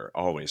actor,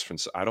 always.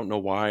 I don't know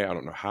why, I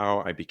don't know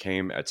how. I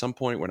became, at some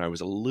point when I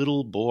was a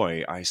little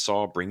boy, I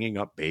saw Bringing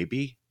Up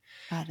Baby,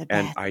 Oh, the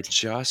and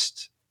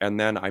best. and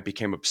then I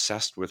became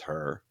obsessed with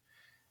her,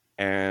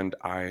 and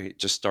I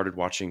just started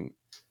watching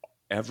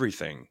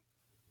everything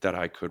that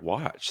I could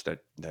watch that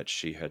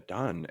she had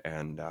done.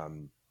 And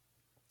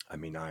I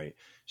mean,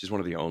 she's one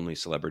of the only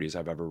celebrities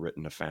I've ever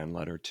written a fan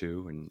letter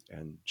to,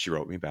 and she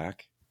wrote me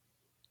back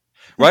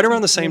right That's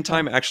around the same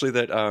incredible. time, actually.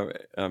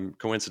 That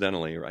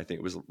coincidentally, I think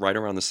it was right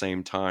around the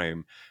same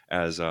time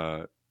as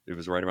it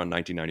was right around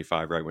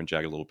 1995, right when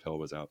Jagged Little Pill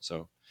was out.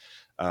 So,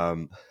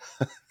 um,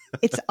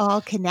 It's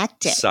all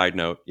connected. side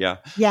note, yeah.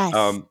 Yes.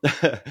 Um,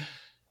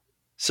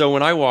 so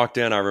when I walked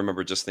in, I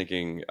remember just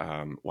thinking,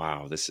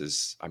 "Wow, this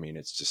is." I mean,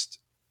 it's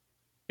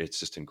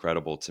just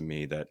incredible to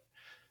me that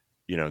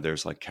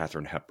there's like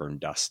Katharine Hepburn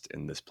dust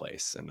in this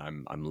place, and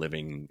I'm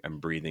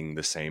breathing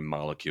the same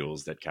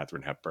molecules that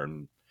Katharine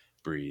Hepburn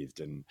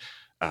breathed. And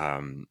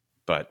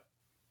but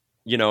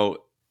you know,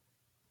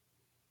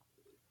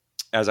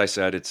 as I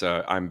said,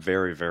 I'm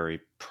very, very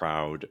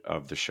proud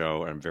of the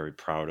show. I'm very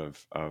proud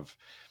of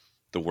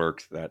the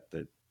work that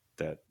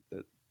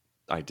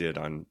I did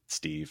on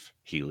Steve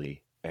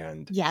Healy,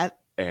 Yep.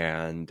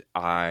 and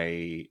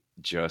I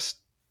just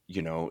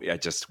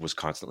was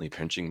constantly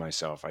pinching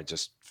myself. I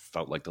just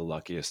felt like the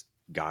luckiest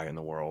guy in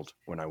the world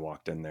when I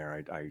walked in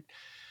there.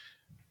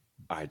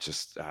 I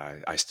just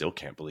I still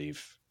can't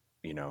believe,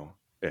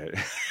 it,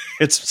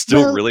 it's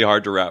still Well, really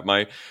hard to wrap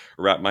my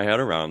head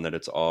around that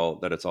it's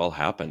all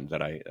happened.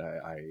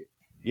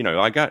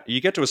 That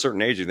you get to a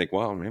certain age, you think,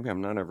 well, maybe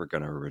I'm not ever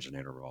going to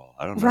originate a role.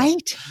 I don't know.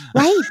 right,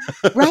 right,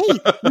 right.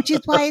 Which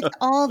is why it's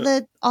all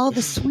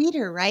the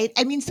sweeter, right?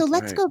 I mean, so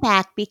let's Right. go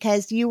back,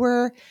 because you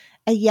were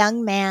a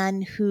young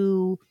man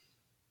who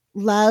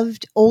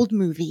loved old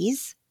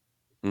movies.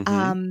 Mm-hmm.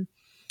 Um,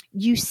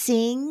 you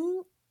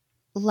sing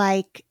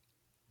like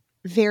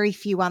very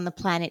few on the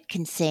planet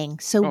can sing.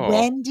 So Oh,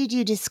 when did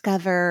you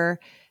discover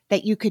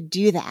that you could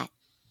do that?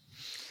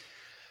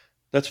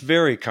 that's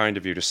very kind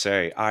of you to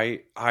say.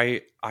 I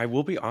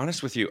will be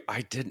honest with you.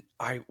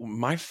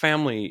 My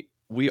family,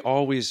 we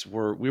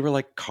were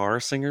like car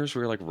singers.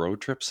 We were like road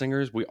trip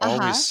singers. We Uh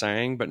always huh.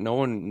 sang, but no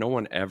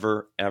one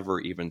ever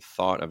even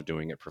thought of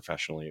doing it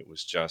professionally. It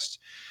was just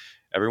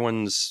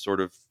everyone's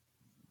sort of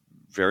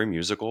very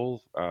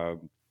musical.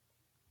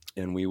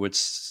 And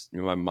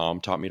my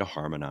mom taught me to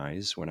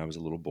harmonize when I was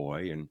a little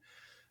boy. And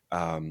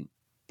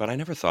but I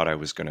never thought I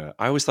always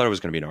thought I was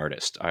gonna be an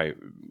artist.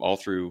 All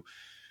through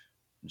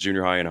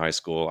junior high and high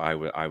school,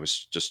 I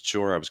was just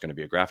sure I was going to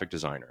be a graphic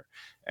designer.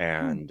 Hmm.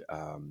 And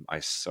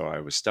so I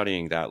was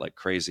studying that like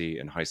crazy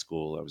in high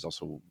school. I was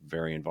also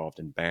very involved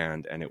in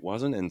band. And it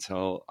wasn't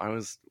until I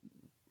was,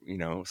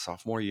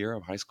 sophomore year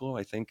of high school,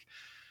 I think,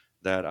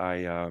 that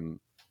I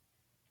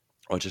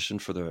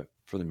auditioned for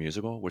the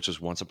musical, which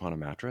is Once Upon a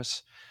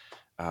Mattress.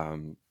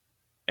 Um,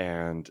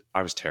 and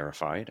I was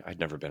terrified. I'd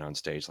never been on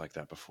stage like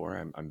that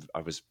before.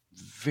 I was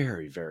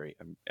very, very,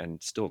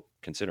 and still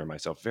consider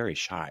myself very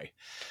shy.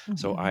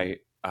 So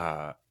Mhm.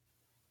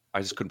 I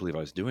just couldn't believe I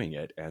was doing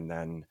it. And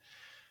then,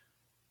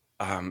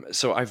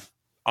 so I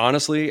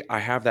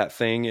have that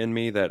thing in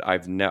me that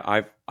and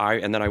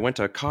then I went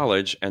to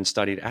college and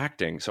studied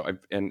acting.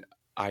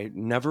 I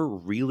never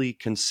really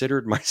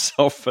considered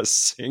myself a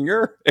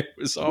singer. Hmm.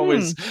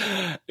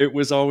 It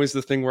was always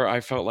the thing where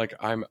I felt like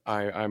I'm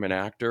an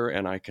actor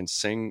and I can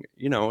sing.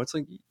 It's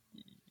like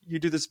you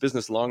do this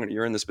business long and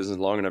you're in this business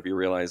long enough, you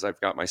realize I've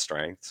got my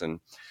strengths. And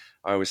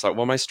I always thought,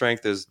 well, my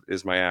strength is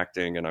my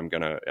acting, and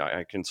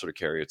I can sort of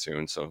carry a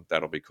tune, so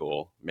that'll be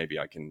cool. Maybe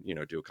I can,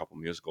 do a couple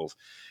musicals.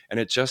 And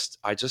I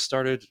just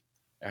started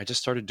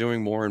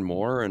doing more and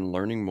more and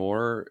learning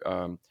more.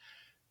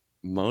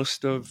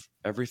 Most of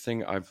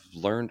everything I've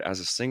learned as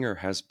a singer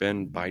has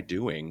been by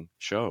doing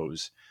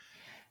shows.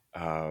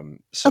 Okay,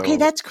 So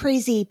that's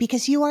crazy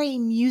because you are a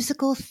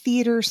musical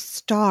theater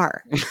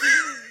star.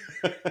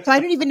 So I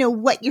don't even know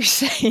what you're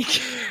saying,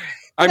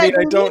 I but I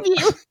mean, believe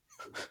you.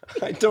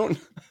 I don't,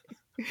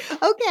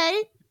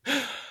 Okay.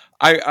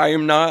 I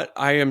am not,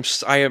 I'm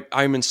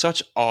in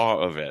such awe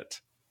of it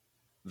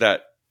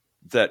that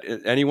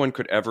anyone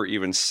could ever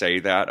even say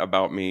that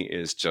about me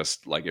is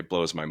just like, it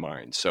blows my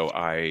mind. So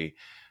I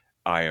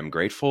am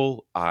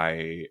grateful.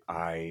 I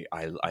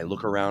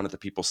look around at the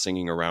people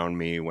singing around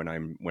me when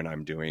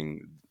I'm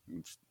doing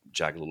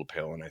Jagged Little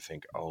Pill, and I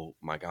think, oh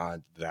my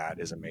God, that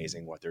is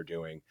amazing what they're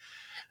doing.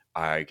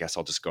 I guess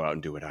I'll just go out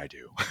and do what I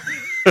do.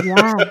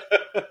 Yeah.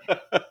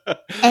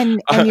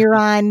 And you're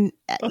on,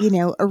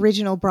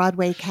 original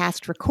Broadway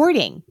cast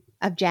recording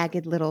of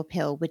Jagged Little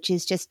Pill, which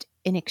is just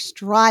an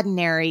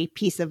extraordinary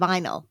piece of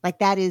vinyl. Like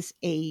that is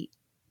a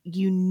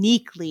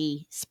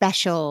uniquely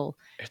special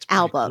It's pretty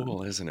album.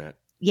 cool, isn't it?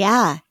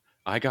 Yeah.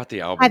 I got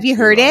the album Have you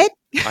too. heard it?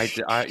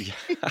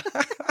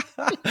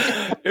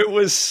 It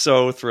was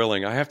so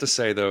thrilling. I have to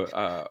say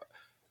though,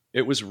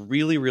 it was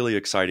really, really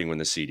exciting when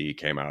the CD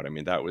came out. I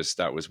mean,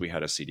 we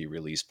had a CD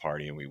release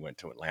party and we went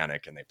to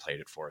Atlantic and they played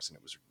it for us and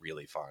it was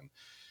really fun.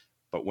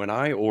 But when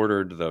I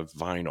ordered the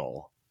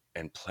vinyl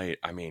and played,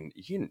 I mean,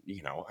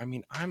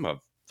 I'm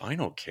a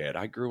vinyl kid.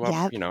 I grew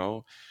up,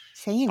 Yep.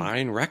 Same.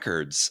 buying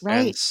records. And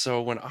Right.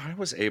 so when I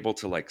was able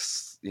to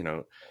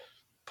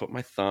put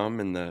my thumb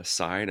in the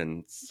side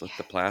and slip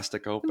the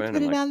plastic And open put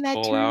and it like on that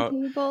pull out,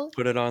 turntable.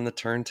 put it on the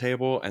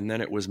turntable, and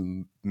then it was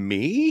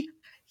me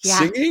Yeah.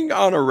 singing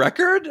on a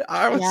record.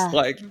 I was Yeah.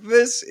 like,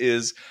 this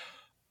is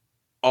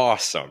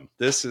awesome.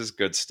 This is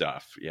good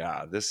stuff.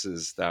 Yeah,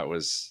 that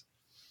was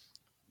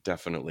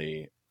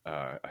definitely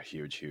a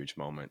huge, huge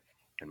moment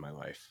in my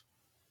life.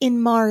 In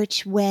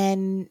March,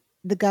 when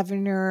the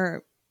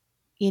governor,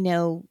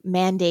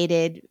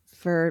 mandated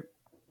for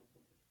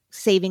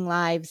saving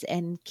lives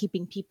and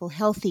keeping people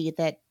healthy,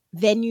 that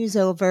venues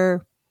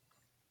over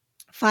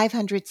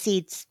 500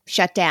 seats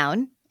shut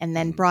down, and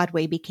then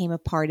Broadway became a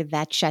part of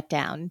that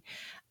shutdown.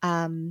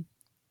 Um,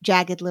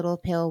 Jagged Little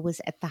Pill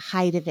was at the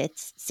height of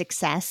its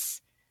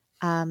success.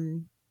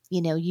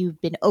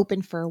 You've been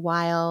open for a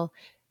while.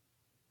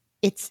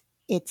 It's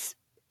it's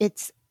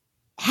it's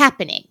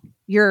happening.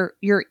 You're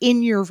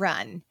in your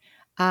run.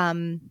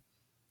 Um,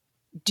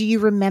 do you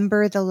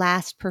remember the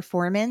last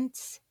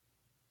performance?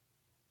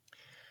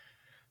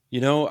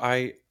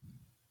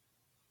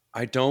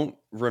 I don't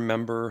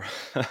remember.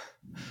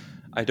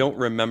 I don't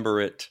remember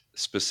it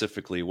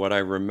specifically. What I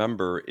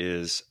remember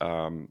is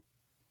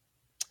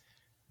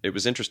it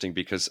was interesting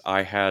because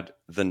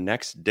the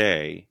next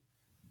day,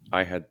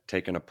 I had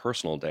taken a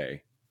personal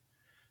day.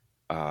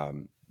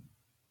 Um,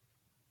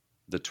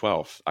 the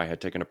 12th, I had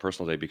taken a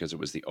personal day because it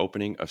was the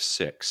opening of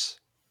Six.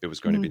 It was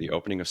going to be the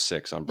opening of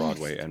Six on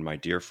Broadway. Yes. And my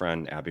dear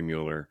friend, Abby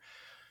Mueller,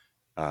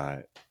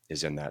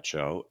 is in that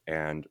show.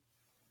 And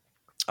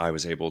I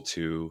was able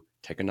to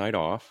take a night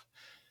off.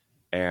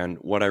 And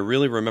what I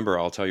really remember,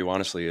 I'll tell you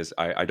honestly, is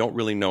I don't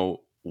really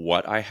know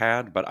what I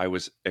had, but I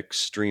was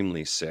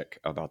extremely sick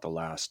about the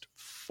last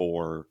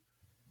 4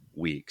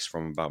 weeks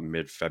from about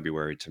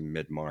mid-February to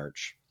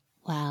mid-March.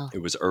 Wow.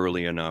 It was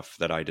early enough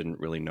that I didn't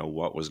really know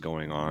what was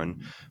going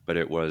on, but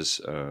it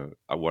was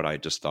what I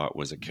just thought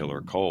was a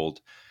killer cold.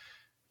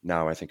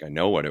 Now I think I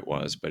know what it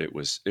was, but it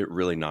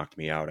really knocked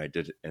me out.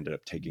 Ended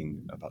up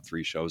taking about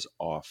 3 shows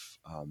off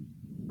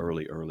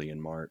early in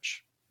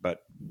March,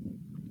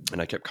 and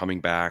I kept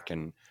coming back,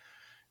 and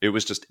it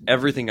was just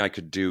everything I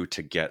could do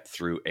to get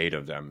through 8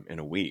 of them in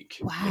a week.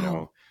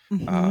 Wow.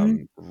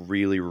 Mhm.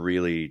 Really,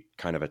 really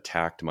kind of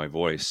attacked my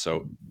voice.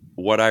 So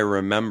what I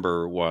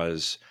remember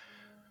was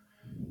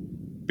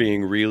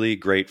being really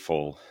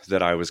grateful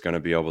that I was going to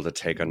be able to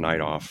take a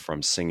night off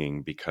from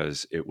singing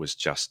because it was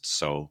just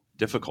so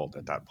difficult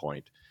at that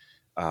point.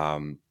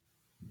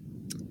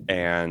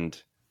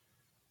 and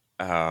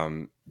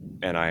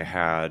I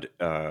had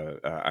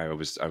I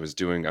was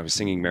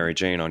singing Mary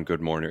Jane on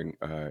Good Morning,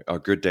 a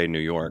Good Day New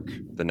York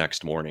the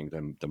next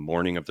morning, the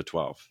morning of the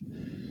 12th,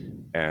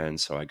 and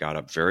so I got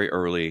up very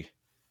early,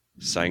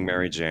 sang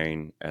Mary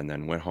Jane, and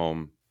then went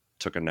home,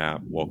 took a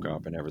nap, woke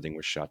up, and everything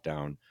was shut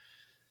down.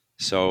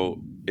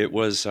 So it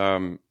was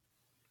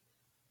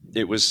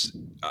it was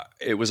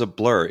a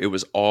blur. It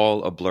was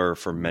all a blur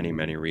for many,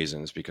 many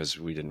reasons, because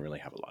we didn't really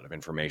have a lot of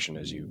information,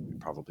 as you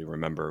probably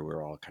remember. We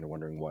were all kind of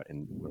wondering what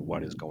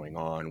is going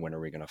on. When are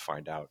we going to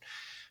find out?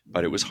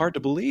 But it was hard to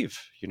believe,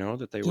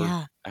 that they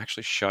were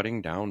actually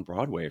shutting down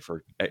Broadway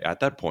at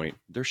that point.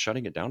 They're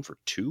shutting it down for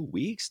 2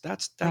 weeks.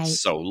 That's Right.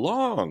 so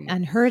long.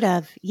 Unheard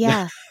of.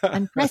 Yeah.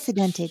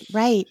 Unprecedented.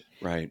 Right.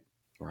 Right.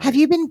 Have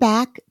you been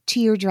back to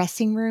your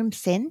dressing room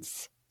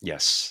since?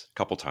 Yes, a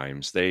couple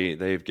times.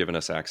 They've given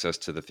us access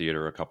to the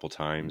theater a couple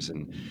times,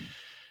 and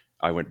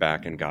I went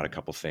back and got a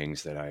couple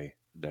things that I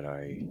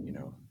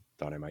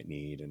thought I might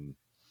need, and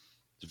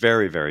it's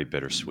very, very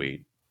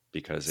bittersweet,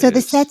 because so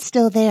the set's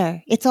still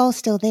there. It's all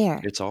still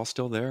there. It's all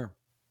still there,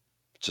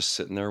 just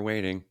sitting there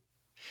waiting.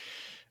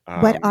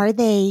 What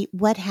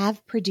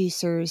have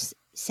producers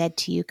said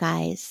to you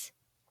guys?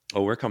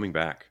 Oh, we're coming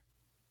back.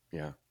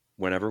 Yeah,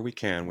 whenever we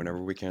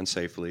can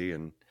safely,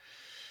 and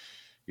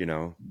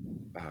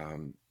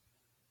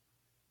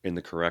in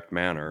the correct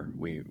manner.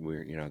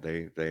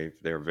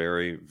 They're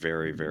very,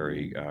 very,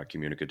 very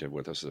communicative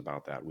with us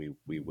about that.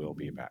 We will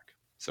be back.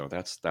 So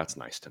that's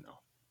nice to know.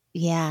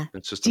 Yeah.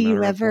 It's just do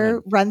you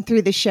ever run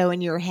through the show in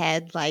your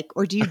head,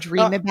 or do you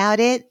dream about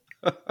it?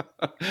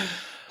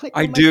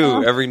 I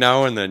do every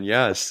now and then.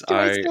 Yes.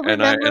 I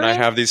I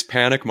have these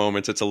panic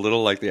moments. It's a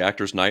little like the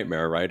actor's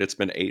nightmare, right? It's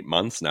been 8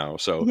 months now.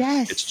 So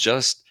it's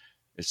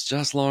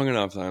just long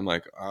enough that I'm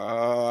like,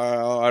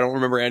 I don't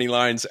remember any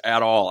lines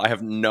at all. I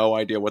have no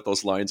idea what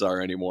those lines are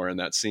anymore in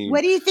that scene.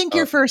 What do you think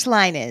your first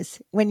line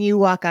is when you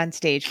walk on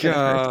stage for the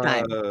first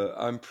time?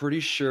 I'm pretty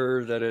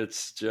sure that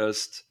it's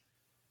just,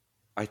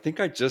 I think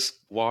I just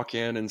walk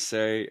in and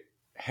say,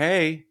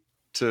 "Hey,"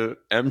 to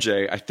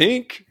MJ.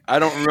 I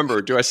don't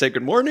remember. Do I say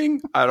good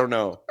morning? I don't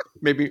know.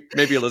 Maybe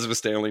Elizabeth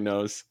Stanley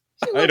knows.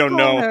 I don't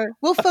know. Her.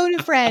 We'll phone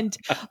a friend.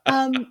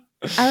 All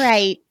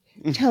right.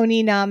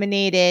 Tony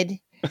nominated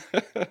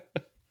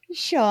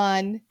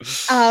Sean.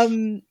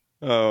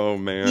 Oh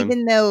man.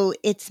 Even though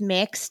it's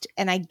mixed,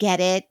 and I get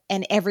it,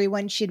 and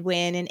everyone should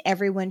win and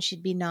everyone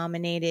should be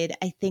nominated,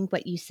 I think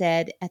what you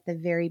said at the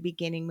very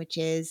beginning, which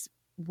is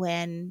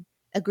when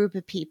a group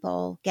of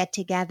people get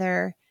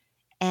together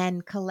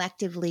and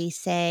collectively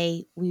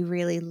say, we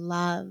really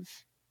love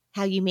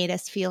how you made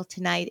us feel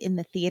tonight in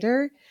the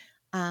theater,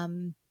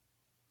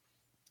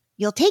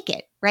 you'll take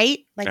it, right?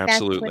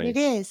 Absolutely. That's what it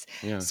is.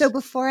 Yes. So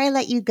before I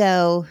let you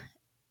go,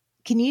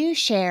 can you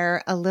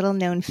share a little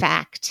known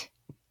fact?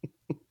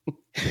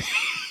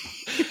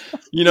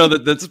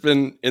 That's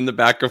been in the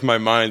back of my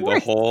mind the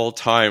whole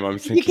time. I'm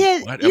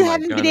thinking, you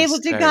haven't been able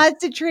to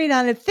concentrate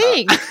on a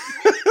thing.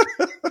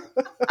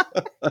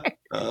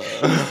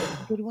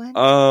 Good one.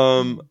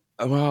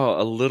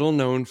 Well, a little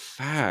known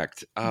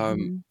fact.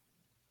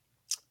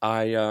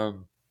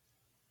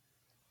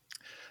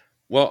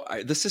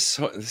 This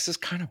is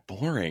kind of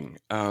boring.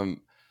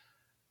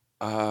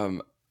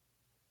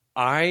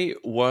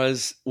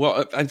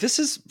 This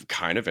is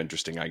kind of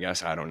interesting, I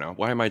guess. I don't know.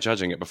 Why am I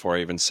judging it before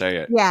I even say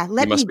it? Yeah,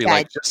 let me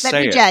judge.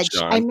 Let me judge.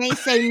 I may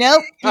say,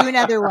 nope, do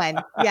another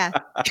one. Yeah.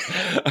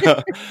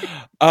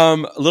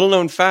 Little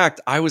known fact,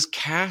 I was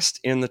cast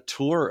in the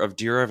tour of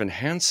Dear Evan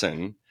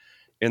Hansen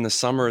in the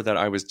summer that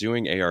I was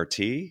doing ART,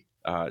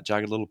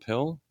 Jagged Little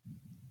Pill.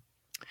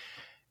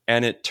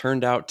 And it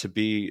turned out to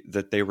be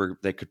that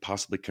they could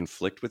possibly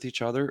conflict with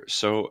each other.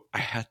 So I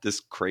had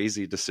this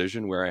crazy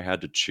decision where I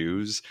had to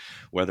choose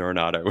whether or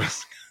not I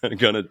was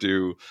going to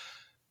do,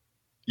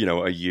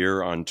 a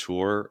year on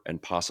tour and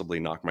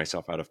possibly knock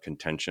myself out of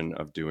contention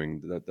of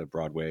doing the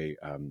Broadway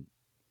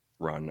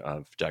run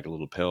of Jagged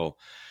Little Pill.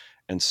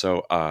 And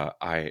so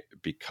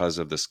because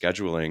of the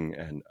scheduling,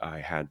 and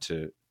I had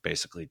to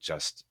basically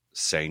just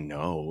say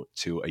no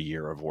to a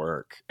year of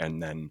work.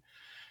 And then,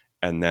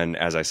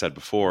 as I said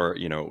before,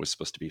 it was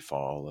supposed to be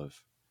fall of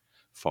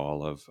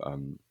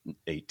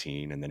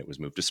 18, and then it was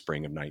moved to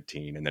spring of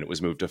 19, and then it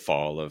was moved to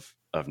fall of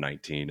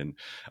 19. And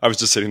I was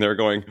just sitting there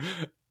going,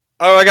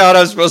 oh my God, I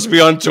was supposed to be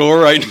on tour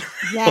right now.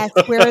 Yes,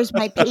 where is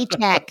my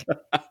paycheck?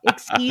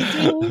 Excuse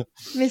me,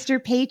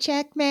 Mr.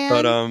 Paycheck Man?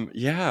 But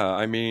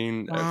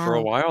for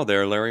a while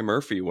there, Larry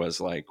Murphy was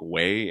like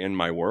way in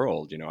my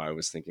world. I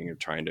was thinking of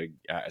trying to,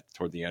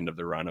 toward the end of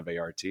the run of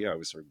ART, I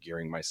was sort of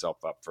gearing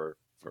myself up for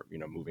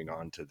moving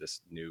on to this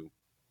new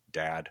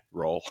dad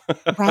role.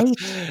 Right.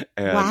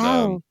 And,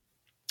 wow.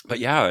 But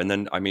yeah. And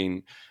then,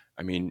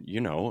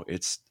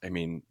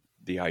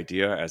 the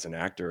idea as an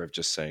actor of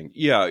just saying,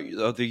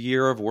 the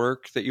year of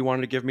work that you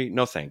wanted to give me,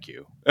 no, thank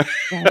you.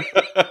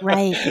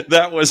 Right.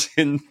 that was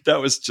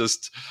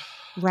just,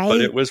 right.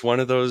 But it was one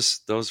of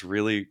those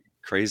really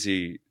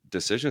crazy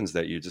decisions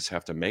that you just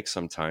have to make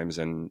sometimes.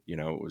 And, it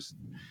was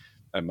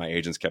and my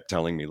agents kept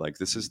telling me like,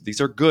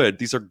 these are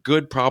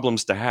good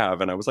problems to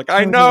have. And I was like,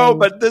 I know,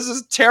 but this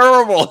is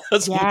terrible.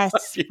 Yes.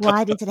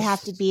 Why does it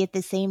have to be at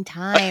the same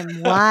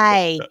time?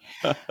 Why?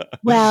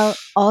 Well,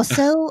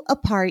 also a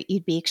part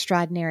you'd be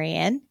extraordinary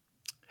in.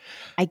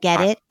 I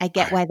get it. I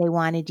get why they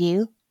wanted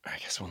you. I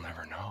guess we'll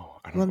never know.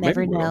 I don't We'll know.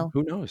 Maybe never we'll. know.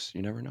 Who knows?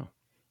 You never know.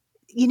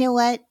 You know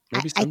what?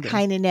 Maybe I someday.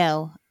 kind of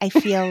know. I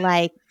feel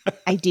like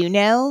I do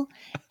know.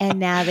 And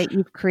now that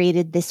you've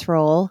created this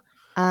role,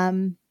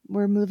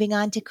 we're moving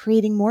on to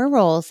creating more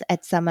roles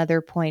at some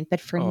other point.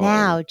 But for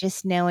now,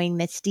 just knowing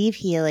that Steve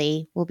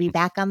Healy will be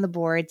back on the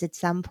boards at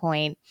some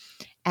point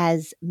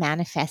as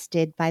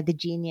manifested by the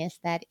genius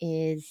that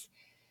is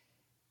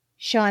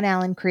Sean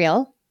Allan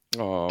Krill.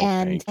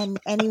 And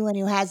anyone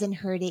who hasn't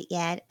heard it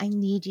yet, I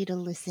need you to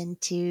listen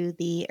to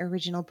the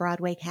original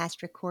Broadway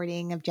cast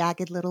recording of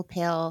Jagged Little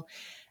Pill,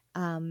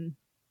 and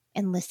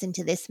listen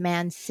to this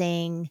man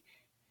sing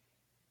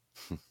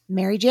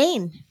Mary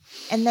Jane,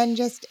 and then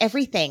just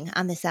everything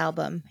on this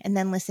album, and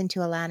then listen to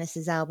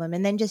Alanis's album,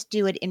 and then just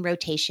do it in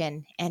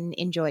rotation and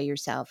enjoy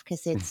yourself,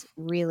 because it's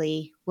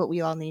really what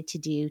we all need to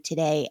do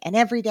today and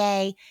every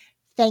day.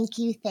 Thank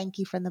you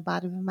from the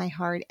bottom of my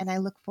heart, and I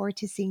look forward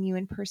to seeing you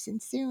in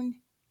person soon.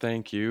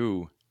 Thank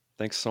you.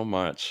 Thanks so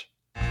much.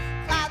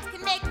 Clouds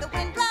can make the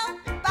wind blow,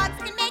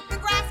 bugs can make the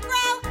grass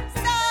grow.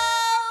 So,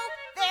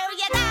 there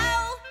you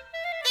go.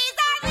 These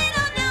are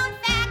little known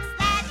facts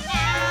that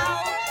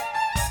now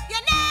you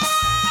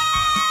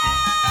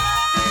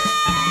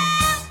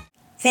know.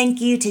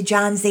 Thank you to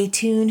John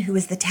Zaytoon, who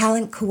is the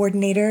talent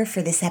coordinator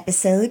for this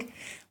episode.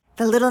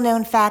 The Little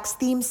Known Facts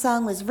theme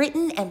song was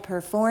written and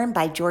performed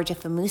by Georgia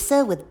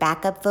Famusa with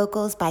backup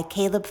vocals by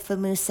Caleb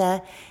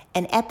Famusa,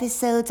 and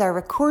episodes are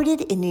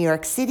recorded in New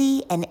York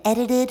City and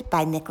edited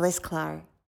by Nicholas Clark.